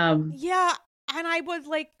 Yeah. And I would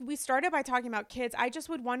we started by talking about kids. I just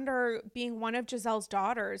would wonder, being one of Giselle's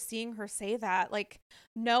daughters, seeing her say that, like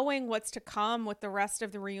knowing what's to come with the rest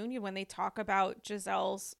of the reunion when they talk about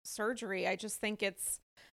Giselle's surgery. I just think it's,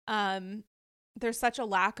 there's such a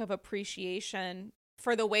lack of appreciation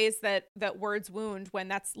for the ways that words wound, when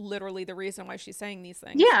that's literally the reason why she's saying these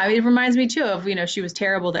things. Yeah. It reminds me too of, she was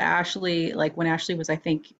terrible to Ashley. Like when Ashley was, I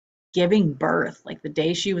think, giving birth, like the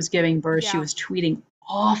day she was giving birth, she was tweeting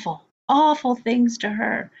awful things to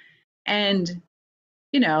her. And,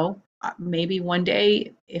 maybe one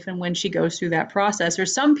day, if and when she goes through that process,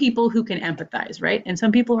 there's some people who can empathize, right? And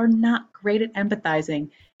some people are not great at empathizing.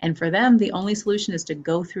 And for them, the only solution is to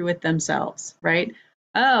go through it themselves, right?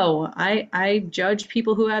 Oh, I judge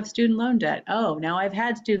people who have student loan debt. Oh, now I've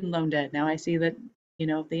had student loan debt. Now I see that,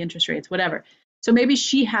 the interest rates, whatever. So maybe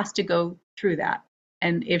she has to go through that.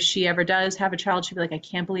 And if she ever does have a child, she'll be like, I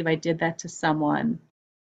can't believe I did that to someone,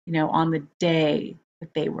 on the day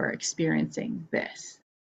that they were experiencing this.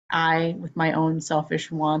 I, with my own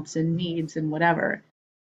selfish wants and needs and whatever,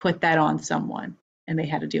 put that on someone, and they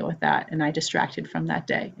had to deal with that. And I distracted from that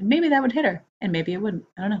day. And maybe that would hit her, and maybe it wouldn't.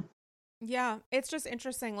 I don't know. Yeah, it's just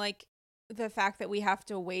interesting, like the fact that we have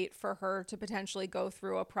to wait for her to potentially go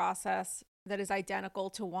through a process that is identical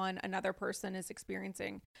to one another person is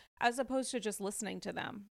experiencing, as opposed to just listening to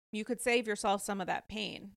them. You could save yourself some of that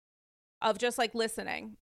pain of just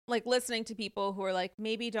listening to people who are like,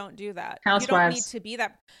 maybe don't do that. Housewives. You don't need to be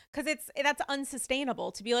that, because that's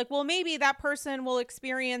unsustainable to be like, well, maybe that person will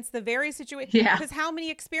experience the very situation. Yeah. Because how many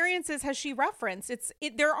experiences has she referenced?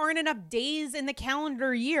 There aren't enough days in the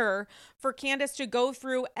calendar year for Candace to go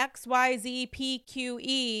through X, Y, Z, P, Q,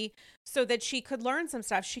 E so that she could learn some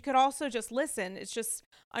stuff. She could also just listen. It's just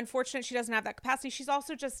unfortunate she doesn't have that capacity. She's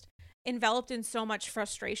also just enveloped in so much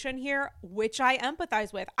frustration here, which I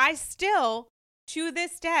empathize with. I still, to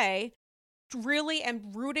this day, really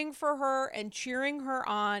am rooting for her and cheering her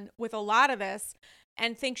on with a lot of this,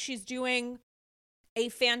 and think she's doing a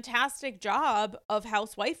fantastic job of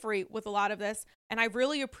housewifery with a lot of this. And I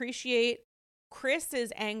really appreciate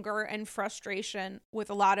Chris's anger and frustration with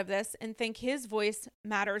a lot of this, and think his voice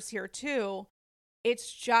matters here too.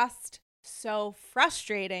 It's just so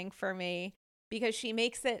frustrating for me because she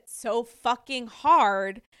makes it so fucking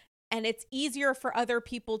hard, and it's easier for other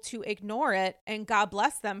people to ignore it, and God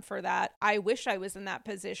bless them for that. I wish I was in that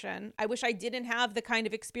position. I wish I didn't have the kind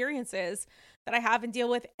of experiences that I have and deal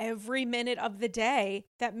with every minute of the day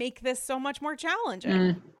that make this so much more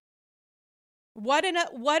challenging. What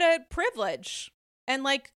a privilege. And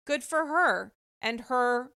good for her and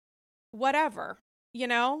her whatever,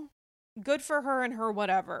 good for her and her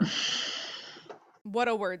whatever. What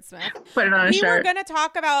a wordsmith. Put it on a shirt. We were going to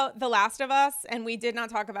talk about The Last of Us, and we did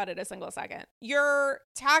not talk about it a single second. Your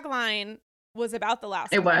tagline was about The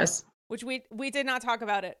Last of Us. It was. which we did not talk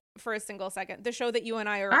about it for a single second. The show that you and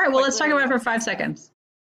I are. All right, well, quite let's talk about it for literally 5 obsessed with. seconds.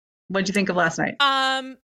 What'd you think of last night?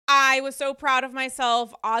 I was so proud of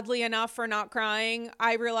myself, oddly enough, for not crying.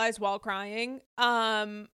 I realized while crying.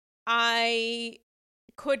 I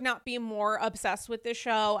could not be more obsessed with this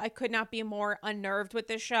show. I could not be more unnerved with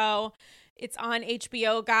this show. It's on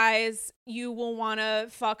HBO, guys. You will want to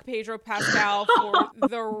fuck Pedro Pascal for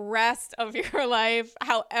the rest of your life,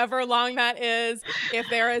 however long that is, if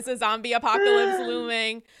there is a zombie apocalypse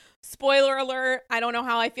looming. Spoiler alert, I don't know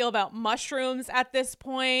how I feel about mushrooms at this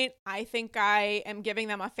point. I think I am giving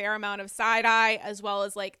them a fair amount of side eye, as well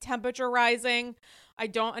as like temperature rising. I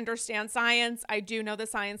don't understand science. I do know the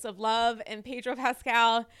science of love. And Pedro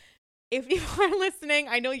Pascal, if you are listening,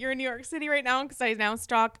 I know you're in New York City right now because I now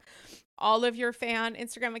stalk all of your fan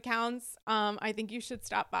Instagram accounts. I think you should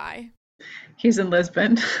stop by. He's in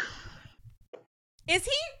Lisbon. Is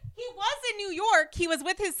he? He was in New York. He was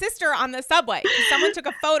with his sister on the subway. Someone took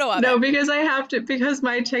a photo of No, it. because I have to, because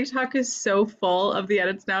my TikTok is so full of the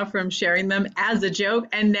edits now from sharing them as a joke.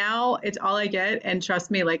 And now it's all I get. And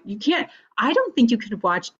trust me, like, you can't, I don't think you could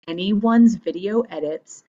watch anyone's video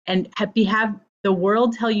edits and have the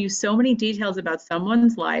world tell you so many details about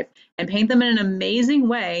someone's life and paint them in an amazing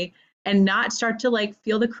way and not start to like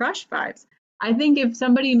feel the crush vibes. I think if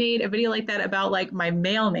somebody made a video like that about like my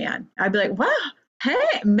mailman, I'd be like, wow, hey,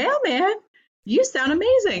 mailman, you sound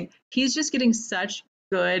amazing. He's just getting such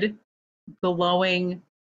good, glowing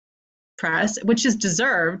press, which is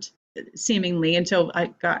deserved, seemingly, until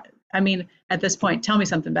at this point, tell me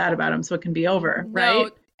something bad about him so it can be over, right?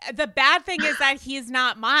 No, the bad thing is that he's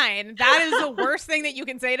not mine. That is the worst thing that you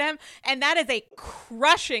can say to him. And that is a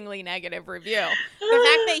crushingly negative review. The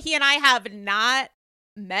fact that he and I have not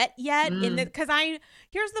met yet because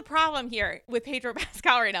here's the problem here with Pedro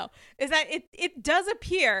Pascal right now is that it does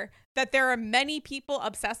appear that there are many people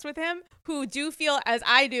obsessed with him who do feel as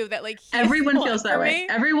I do that like everyone feels that way.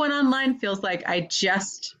 Everyone online feels like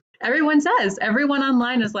everyone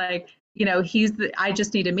online is like, you know, I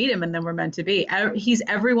just need to meet him and then we're meant to be. He's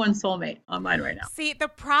everyone's soulmate online right now. See, the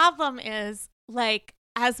problem is like,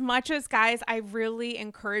 as much as, guys, I really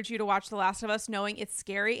encourage you to watch The Last of Us, knowing it's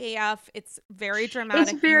scary AF. It's very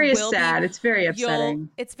dramatic. It's very sad. It's very upsetting.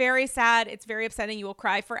 It's very sad. It's very upsetting. You will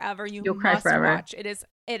cry forever. You'll cry forever. Watch.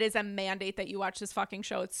 It is a mandate that you watch this fucking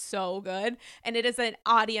show. It's so good. And it is an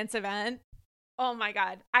audience event. Oh my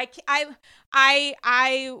God.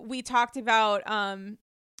 We talked about,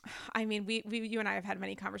 you and I have had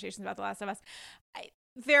many conversations about The Last of Us.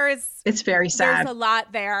 It's very sad. There's a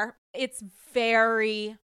lot there. It's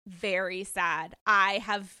very, very sad. I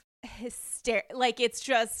have it's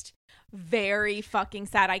just very fucking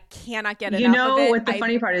sad. I cannot get enough of it. You know what the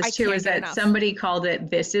funny part is too is that somebody called it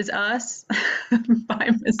This Is Us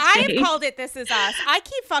by mistake. I have called it This Is Us. I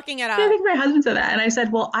keep fucking it up. I think my husband said that. And I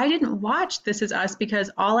said, well, I didn't watch This Is Us because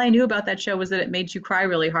all I knew about that show was that it made you cry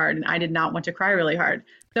really hard. And I did not want to cry really hard.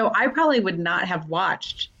 So I probably would not have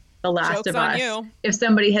watched The Last of Us if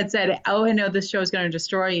somebody had said, oh, I know this show is going to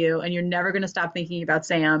destroy you and you're never going to stop thinking about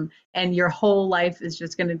Sam and your whole life is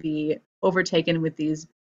just going to be overtaken with these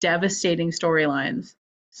devastating storylines.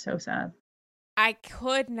 So sad. I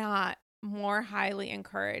could not more highly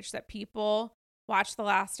encourage that people watch The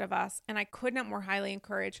Last of Us, and I could not more highly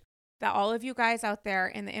encourage that all of you guys out there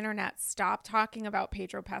in the internet stop talking about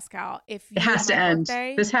Pedro Pascal. It has to end.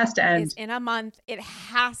 This has to end. In a month. It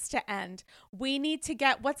has to end. We need to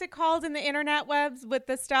get, what's it called in the internet webs with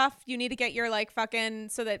the stuff? You need to get your like fucking,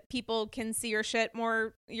 so that people can see your shit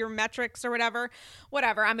more, your metrics or whatever.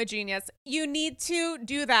 Whatever. I'm a genius. You need to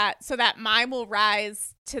do that so that mine will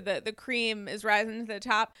rise to the cream is rising to the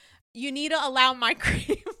top. You need to allow my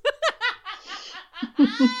cream.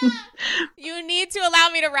 You need to allow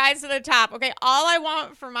me to rise to the top. Okay. All I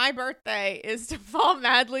want for my birthday is to fall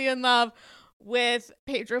madly in love with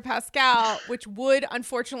Pedro Pascal, which would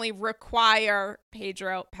unfortunately require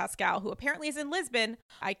Pedro Pascal, who apparently is in Lisbon.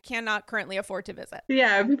 I cannot currently afford to visit.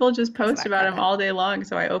 Yeah. People just post about him all day long.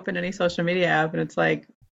 So I open any social media app and it's like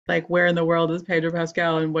where in the world is Pedro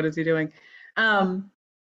Pascal and what is he doing?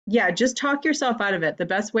 Yeah, just talk yourself out of it. The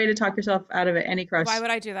best way to talk yourself out of it, any crush. Why would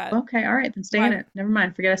I do that? Okay, all right, then stay in it. Never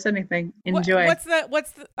mind. Forget I said anything. Enjoy.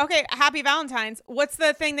 Okay, happy Valentine's. What's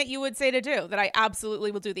the thing that you would say to do that I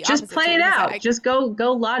absolutely will do the opposite? Just play it out. Just go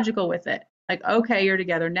logical with it. Like, okay, you're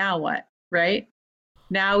together. Now what? Right?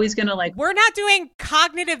 Now he's going to like. We're not doing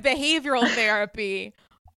cognitive behavioral therapy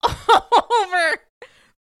over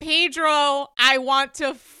Pedro, I want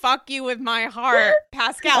to fuck you with my heart,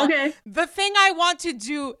 Pascal. Okay. The thing I want to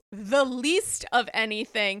do the least of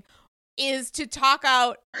anything is to talk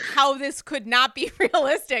out how this could not be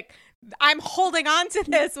realistic. I'm holding on to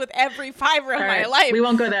this with every fiber of All my right, life. we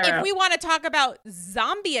won't go that If route. we want to talk about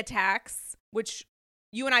zombie attacks, which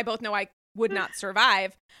you and I both know I would not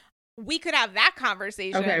survive, we could have that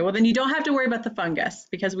conversation. Okay, well then you don't have to worry about the fungus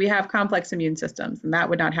because we have complex immune systems and that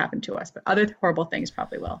would not happen to us. But other horrible things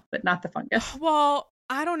probably will, but not the fungus. Well,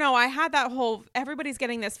 I don't know. I had that whole, everybody's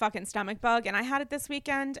getting this fucking stomach bug, and I had it this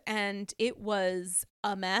weekend, and it was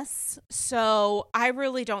a mess. So I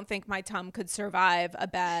really don't think my tum could survive a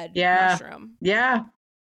bad mushroom. Yeah.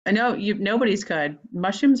 I know nobody's could.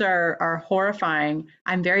 Mushrooms are horrifying.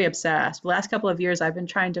 I'm very obsessed. The last couple of years I've been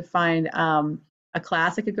trying to find a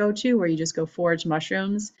class I could go to where you just go forage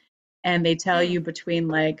mushrooms and they tell you between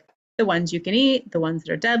like the ones you can eat, the ones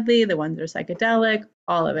that are deadly, the ones that are psychedelic,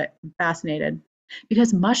 all of it. I'm fascinated.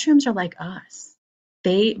 Because mushrooms are like us.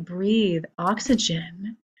 They breathe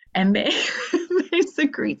oxygen and they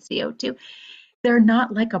secrete CO2. They're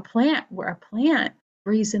not like a plant where a plant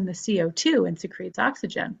breathes in the CO2 and secretes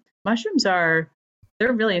oxygen. Mushrooms they're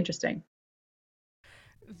really interesting.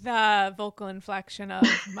 The vocal inflection of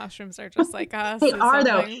mushrooms are just like us. They are,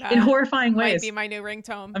 though, in horrifying ways. Might be my new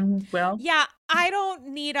ringtone. Well, yeah, I don't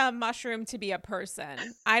need a mushroom to be a person.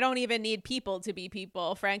 I don't even need people to be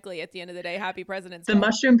people. Frankly, at the end of the day, happy President's Day. The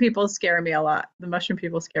mushroom people scare me a lot. The mushroom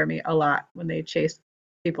people scare me a lot when they chase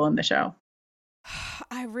people in the show.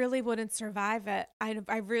 I really wouldn't survive it.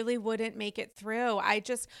 I really wouldn't make it through.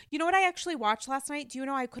 You know what I actually watched last night? Do you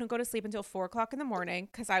know I couldn't go to sleep until 4:00 in the morning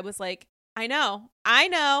because I was like, I know.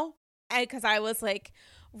 And because I was like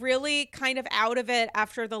really kind of out of it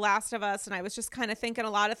after The Last of Us. And I was just kind of thinking a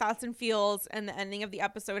lot of thoughts and feels. And the ending of the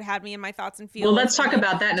episode had me in my thoughts and feels. Well, let's talk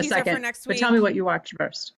about that in a second. For next but week. Tell me what you watched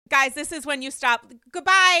first. Guys, this is when you stop.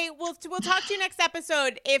 Goodbye. We'll talk to you next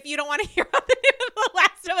episode if you don't want to hear about the end of The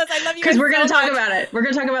Last of Us. I love you. Because we're going to talk about it. We're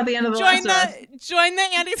going to talk about the end of The Last of Us. Join the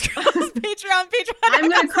Andy's Girls Patreon. I'm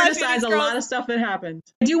going to criticize a lot of stuff that happened.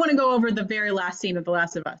 I do want to go over the very last scene of The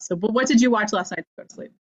Last of Us. So what did you watch last night to go to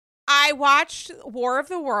sleep? I watched War of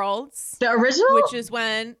the Worlds. The original? Which is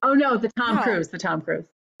when... Oh, no, the Tom Cruise.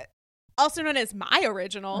 Also known as my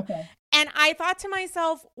original. Okay. And I thought to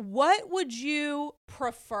myself, what would you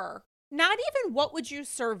prefer? Not even what would you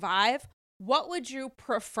survive? What would you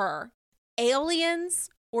prefer? Aliens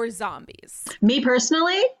or zombies? Me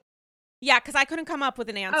personally? Yeah, because I couldn't come up with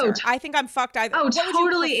an answer. I think I'm fucked either. Oh,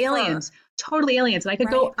 totally aliens. Totally aliens. And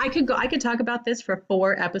I could talk about this for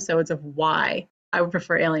 4 episodes of why I would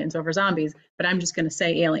prefer aliens over zombies, but I'm just going to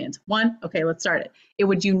say aliens. One, okay, let's start it. It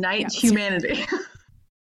would unite humanity.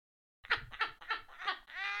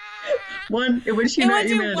 One, it would unite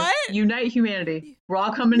humanity. What? Unite humanity. We're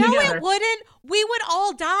all coming together. No, it wouldn't. We would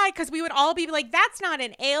all die because we would all be like, that's not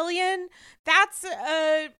an alien. That's,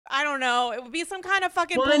 I don't know. It would be some kind of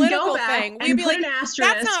fucking political thing. We'd be like, that's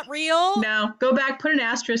not real. No, go back, put an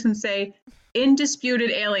asterisk and say,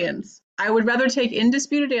 indisputed aliens. I would rather take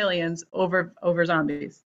indisputed aliens over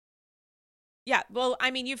zombies. Yeah, well,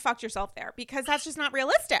 I mean, you fucked yourself there because that's just not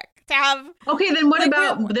realistic to have. Okay, then what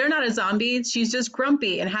about they're not a zombie? She's just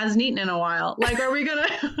grumpy and hasn't eaten in a while. Like, are we going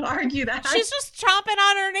to argue that? She's just chomping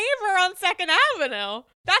on her neighbor on 2nd Avenue.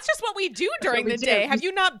 That's just what we do during the day. Have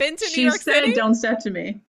you not been to New York City? She said, don't step to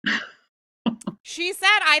me. She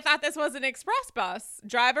said, I thought this was an express bus.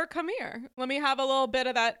 Driver, come here. Let me have a little bit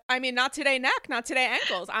of that. I mean, not today neck, not today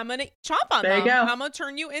ankles. I'm going to chomp on them. There you go. I'm going to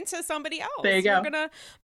turn you into somebody else. There you go. You're going to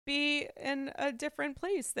be in a different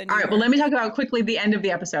place than you. All right, well, let me talk about quickly the end of the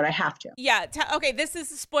episode. I have to. Yeah. Okay, this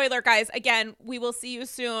is a spoiler, guys. Again, we will see you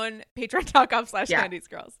soon. Patreon.com/Andy's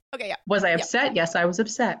Girls. Okay, yeah. Was I upset? Yes, I was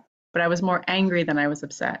upset. But I was more angry than I was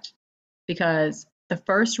upset. Because the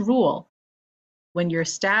first rule when you're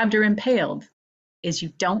stabbed or impaled is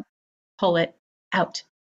you don't pull it out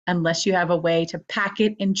unless you have a way to pack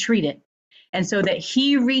it and treat it. And so that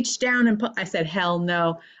he reached down and I said, hell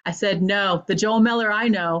no. I said, no, the Joel Miller I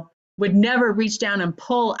know would never reach down and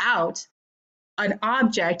pull out an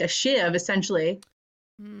object, a shiv, essentially.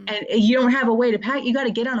 And you don't have a way to pack. You got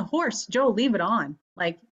to get on a horse. Joel, leave it on.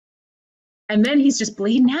 And then he's just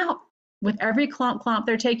bleeding out. With every clomp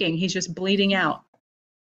they're taking, he's just bleeding out.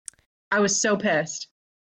 I was so pissed.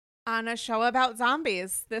 On a show about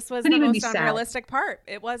zombies. This was the most unrealistic part.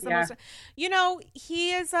 It was the most,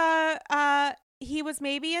 he was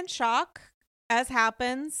maybe in shock, as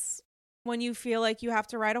happens when you feel like you have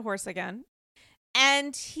to ride a horse again.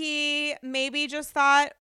 And he maybe just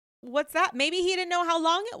thought, what's that? Maybe he didn't know how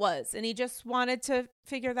long it was and he just wanted to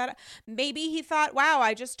figure that out. Maybe he thought, wow,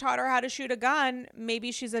 I just taught her how to shoot a gun.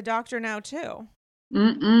 Maybe she's a doctor now too.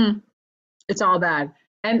 It's all bad.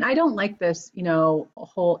 And I don't like this,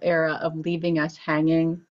 whole era of leaving us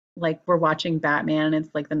hanging like we're watching Batman and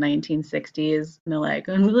it's like the 1960s and they're like,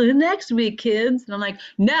 next week, kids. And I'm like,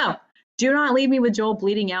 no, do not leave me with Joel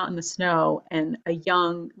bleeding out in the snow and a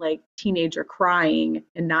young like teenager crying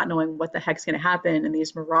and not knowing what the heck's going to happen. And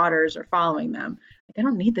these marauders are following them. Like, I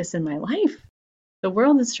don't need this in my life. The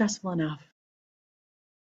world is stressful enough.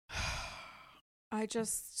 I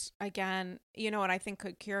just, again, you know what I think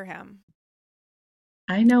could cure him?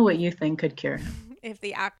 I know what you think could cure him. If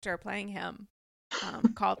the actor playing him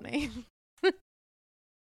called me.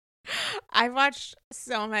 I watched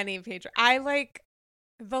so many Pedro. I like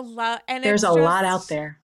the love, and there's a lot out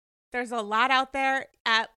there. There's a lot out there.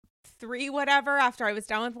 At 3 whatever, after I was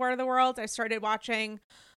done with War of the Worlds, I started watching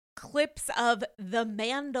clips of The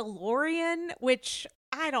Mandalorian, which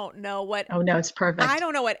I don't know what. Oh no, it's perfect. I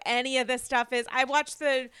don't know what any of this stuff is. I watched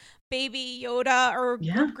the Baby Yoda or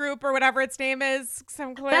group or whatever its name is.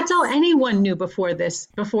 Some clips. That's all anyone knew before this,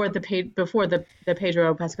 before the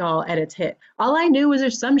Pedro Pascal edits hit. All I knew was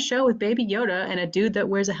there's some show with Baby Yoda and a dude that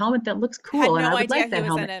wears a helmet that looks cool, and I would like that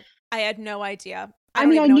helmet. In it. I had no idea. I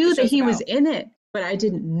mean, I knew that he was in it, but I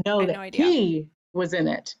didn't know that he was in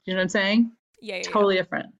it. You know what I'm saying? Yeah. Totally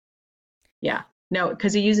different. Yeah. No,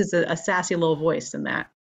 because he uses a sassy little voice in that.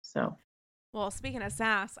 So. Well, speaking of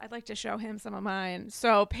sass, I'd like to show him some of mine.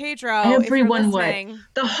 So, Pedro, everyone would.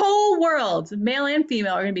 The whole world, male and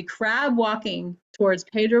female, are going to be crab walking towards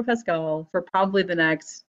Pedro Pascal for probably the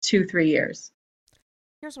next 2-3 years.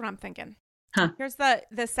 Here's what I'm thinking. Huh. Here's the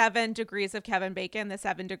 7 degrees of Kevin Bacon, the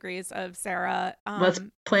 7 degrees of Sarah. Let's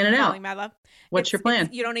plan it out. My love. What's your plan?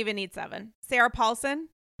 You don't even need 7. Sarah Paulson,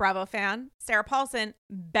 Bravo fan. Sarah Paulson,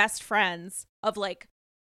 best friends of like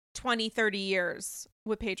 20, 30 years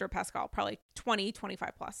with Pedro Pascal, probably 20,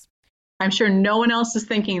 25 plus. I'm sure no one else is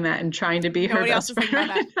thinking that and trying to be her best friend.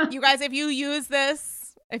 Right that. You guys, if you use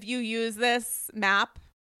this map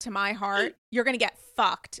to my heart, you're going to get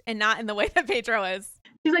fucked, and not in the way that Pedro is.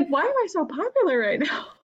 She's like, why am I so popular right now?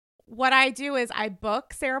 What I do is I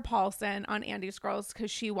book Sarah Paulson on Andy's Girls because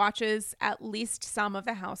she watches at least some of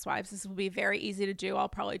the Housewives. This will be very easy to do. I'll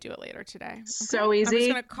probably do it later today. Okay? So easy. I'm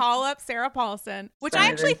just going to call up Sarah Paulson, which I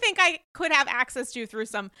actually think I could have access to through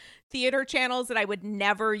some theater channels that I would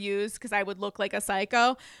never use because I would look like a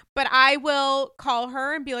psycho. But I will call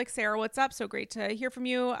her and be like, Sarah, what's up? So great to hear from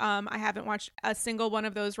you. I haven't watched a single one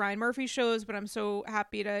of those Ryan Murphy shows, but I'm so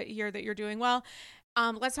happy to hear that you're doing well.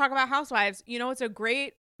 Let's talk about Housewives. You know, it's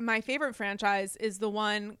my favorite franchise is the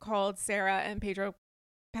one called Sarah and Pedro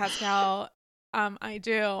Pascal. I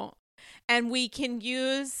do. And we can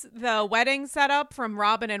use the wedding setup from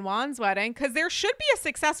Robin and Juan's wedding because there should be a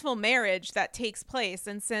successful marriage that takes place.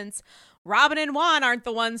 And since Robin and Juan aren't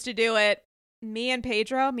the ones to do it, me and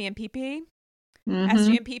Pedro, me and PP,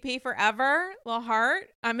 SG and PP forever, little heart,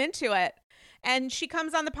 I'm into it. And she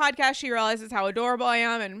comes on the podcast. She realizes how adorable I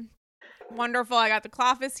am and wonderful. I got the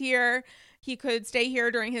Clofus here. He could stay here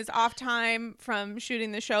during his off time from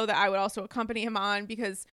shooting the show that I would also accompany him on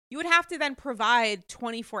because you would have to then provide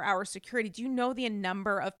 24-hour security. Do you know the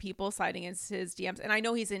number of people sliding into his DMs? And I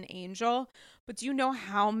know he's an angel, but do you know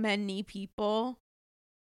how many people?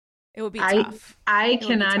 It would be tough. I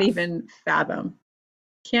cannot even fathom.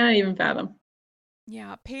 Cannot even fathom.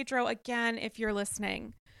 Yeah. Pedro, again, if you're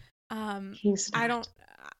listening,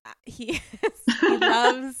 he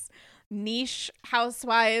loves niche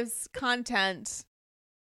housewives content,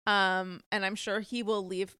 and I'm sure he will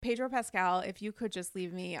leave. Pedro Pascal, if you could just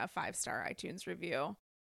leave me a 5-star iTunes review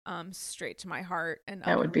straight to my heart, and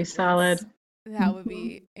that would be solid. That would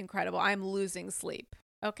be incredible. I'm losing sleep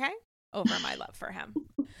over my love for him.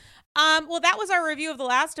 Well, that was our review of The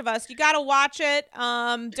Last of Us. You got to watch it.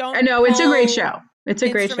 Don't I know it's a great show. It's a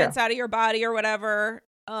great show. Instruments out of your body or whatever.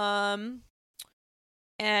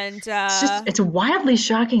 And it's wildly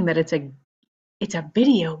shocking that it's a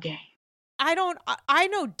video game. I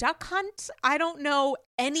know Duck Hunt. I don't know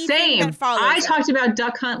anything that follows. I talked about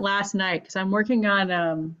Duck Hunt last night because I'm working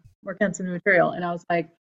on some new material, and I was like,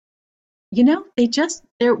 you know,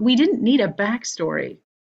 we didn't need a backstory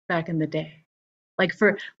back in the day. Like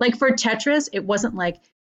for Tetris, it wasn't like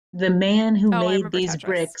the man who made these Tetris.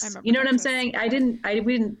 bricks. You know what I'm saying? We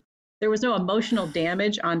didn't. There was no emotional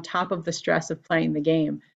damage on top of the stress of playing the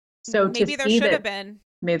game. So maybe there should have been.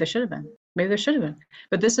 Maybe there should have been.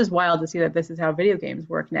 But this is wild to see that this is how video games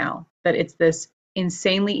work now. That it's this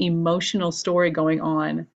insanely emotional story going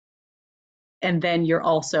on. And then you're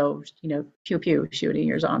also, pew pew shooting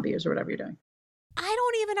your zombies or whatever you're doing. I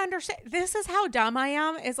don't even understand. This is how dumb I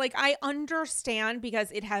am. Is like, I understand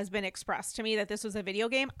because it has been expressed to me that this was a video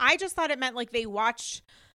game. I just thought it meant like they watched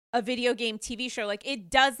a video game TV show. Like it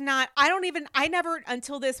does not, I never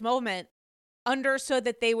until this moment understood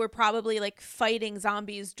that they were probably like fighting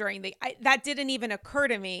zombies during that didn't even occur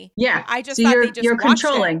to me. Yeah. I just so thought you're, they just you're watched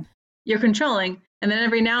controlling. it. You're controlling. And then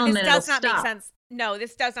every now and This then it'll does not stop. make sense. No,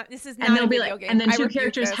 this does not. This is And not they'll a be video like, game. and then I two rebuke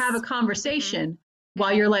characters this. have a conversation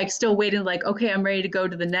while you're like still waiting, like, okay, I'm ready to go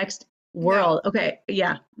to the next world. No. Okay.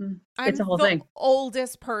 Yeah. It's a whole I'm the thing.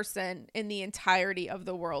 oldest person in the entirety of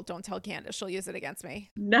the world. Don't tell Candace. She'll use it against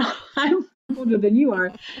me. No, I'm older than you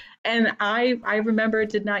are. And I remember it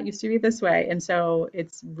did not used to be this way. And so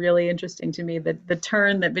it's really interesting to me that the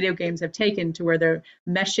turn that video games have taken to where they're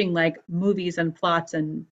meshing like movies and plots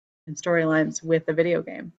and storylines with a video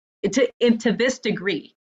game. To this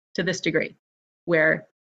degree, where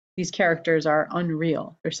these characters are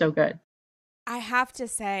unreal. They're so good. I have to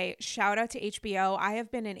say, shout out to HBO. I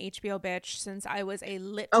have been an HBO bitch since I was a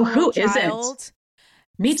Oh, who child. isn't?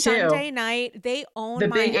 Me too. Sunday night, they own the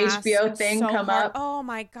my big ass HBO thing so come hard. up. Oh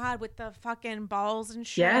my God, with the fucking balls and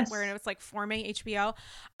shit, Yes. where it was like forming HBO.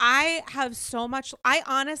 I have so much. I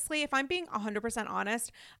honestly, if I'm being 100%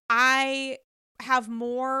 honest, I have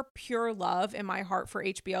more pure love in my heart for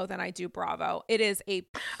HBO than I do Bravo. It is a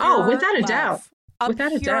pure without a love. doubt.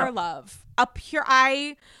 Without a doubt. Love.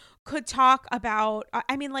 I could talk about,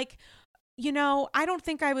 I mean, like, you know, I don't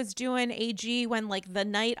think I was doing AG when like The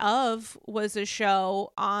Night Of was a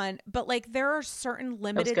show on, but like there are certain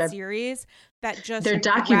limited series that just their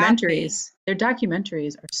documentaries. Their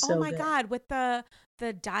documentaries are so good. Oh my God, with the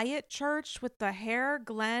Diet Church with the hair,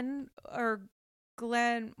 Glenn,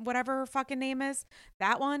 whatever her fucking name is,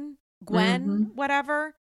 that one, Gwen,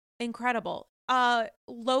 whatever, incredible.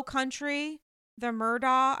 Low Country. The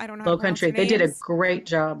Murdaugh, I don't know. Low Country, they did a great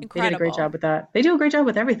job. Incredible. They did a great job with that. They do a great job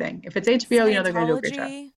with everything. If it's HBO, you know they're going to do a great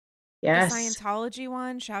job. Yes. The Scientology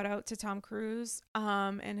one. Shout out to Tom Cruise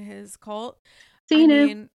and his cult. Seen I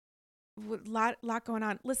mean, lot going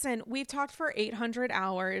on. Listen, we've talked for 800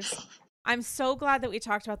 hours. I'm so glad that we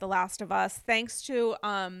talked about The Last of Us. Thanks to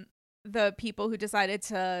the people who decided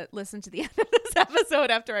to listen to the end of this episode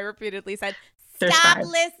after I repeatedly said, stop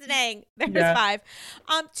listening. There's 5.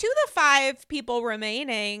 To the 5 people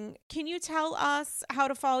remaining, can you tell us how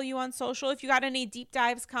to follow you on social? If you got any deep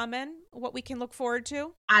dives coming, what we can look forward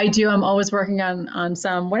to? I do. I'm always working on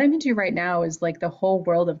some. What I'm into right now is like the whole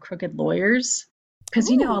world of crooked lawyers. Because,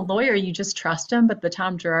 you know, a lawyer, you just trust him. But the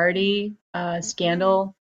Tom Girardi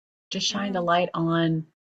scandal just shined a light on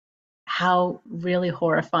how really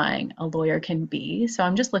horrifying a lawyer can be. So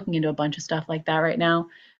I'm just looking into a bunch of stuff like that right now.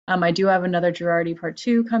 I do have another Girardi Part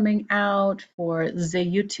 2 coming out for the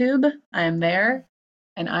YouTube. I am there.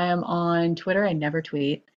 And I am on Twitter. I never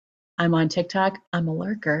tweet. I'm on TikTok. I'm a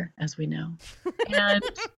lurker, as we know. And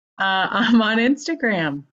I'm on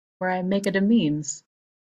Instagram, where I make it a memes.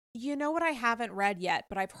 You know what I haven't read yet,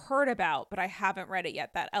 but I've heard about, but I haven't read it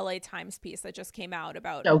yet, that LA Times piece that just came out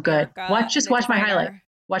about Oh, good. Watch my highlight.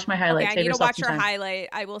 Watch my highlight. Okay, I need to watch your highlight.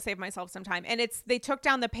 I will save myself some time. And they took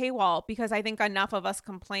down the paywall because I think enough of us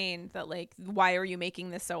complained that like, why are you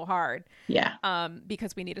making this so hard? Yeah.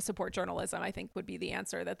 Because we need to support journalism, I think would be the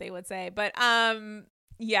answer that they would say. But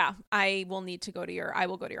yeah, I will go to your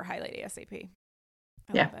highlight ASAP.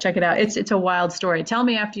 Yeah, check it out. It's a wild story. Tell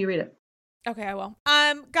me after you read it. Okay, I will.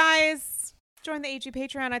 Guys, join the AG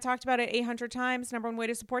Patreon. I talked about it 800 times. Number one way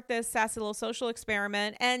to support this sassy little social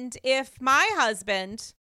experiment. And if my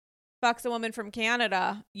husband fucks a woman from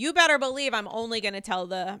Canada, you better believe I'm only going to tell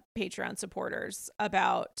the Patreon supporters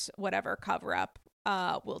about whatever cover-up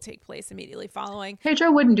will take place immediately following.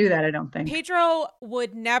 Pedro wouldn't do that, I don't think. Pedro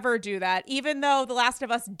would never do that. Even though The Last of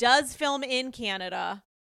Us does film in Canada,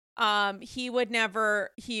 he would never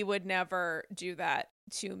do that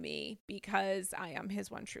to me because I am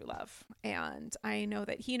his one true love. And I know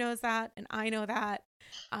that he knows that, and I know that.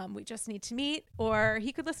 We just need to meet, or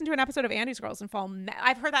he could listen to an episode of Andy's Girls and fall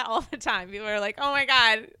I've heard that all the time. People are like, oh my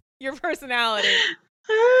God, your personality.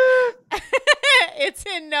 It's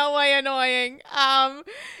in no way annoying,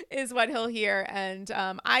 is what he'll hear. And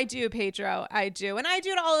I do, Pedro. I do. And I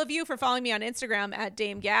do to all of you for following me on Instagram at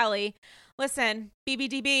Dame Galley. Listen,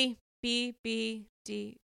 BBDB,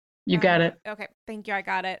 BBD. You got it. Okay. Thank you. I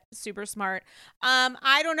got it. Super smart.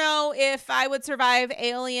 I don't know if I would survive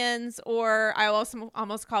aliens, or I also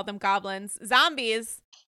almost called them goblins, zombies,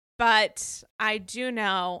 but I do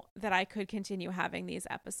know that I could continue having these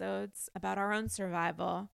episodes about our own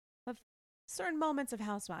survival of certain moments of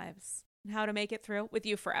Housewives and how to make it through with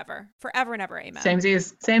you forever and ever. Amen.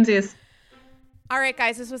 Samesies. All right,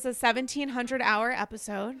 guys, this was a 1700 hour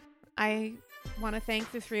episode. I want to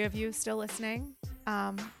thank the 3 of you still listening.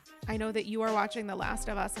 I know that you are watching The Last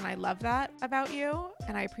of Us, and I love that about you,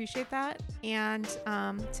 and I appreciate that. And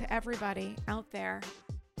to everybody out there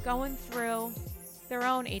going through their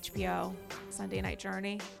own HBO Sunday Night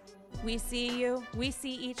Journey. We see you. We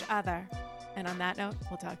see each other. And on that note,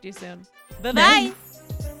 we'll talk to you soon. Bye-bye. Bye.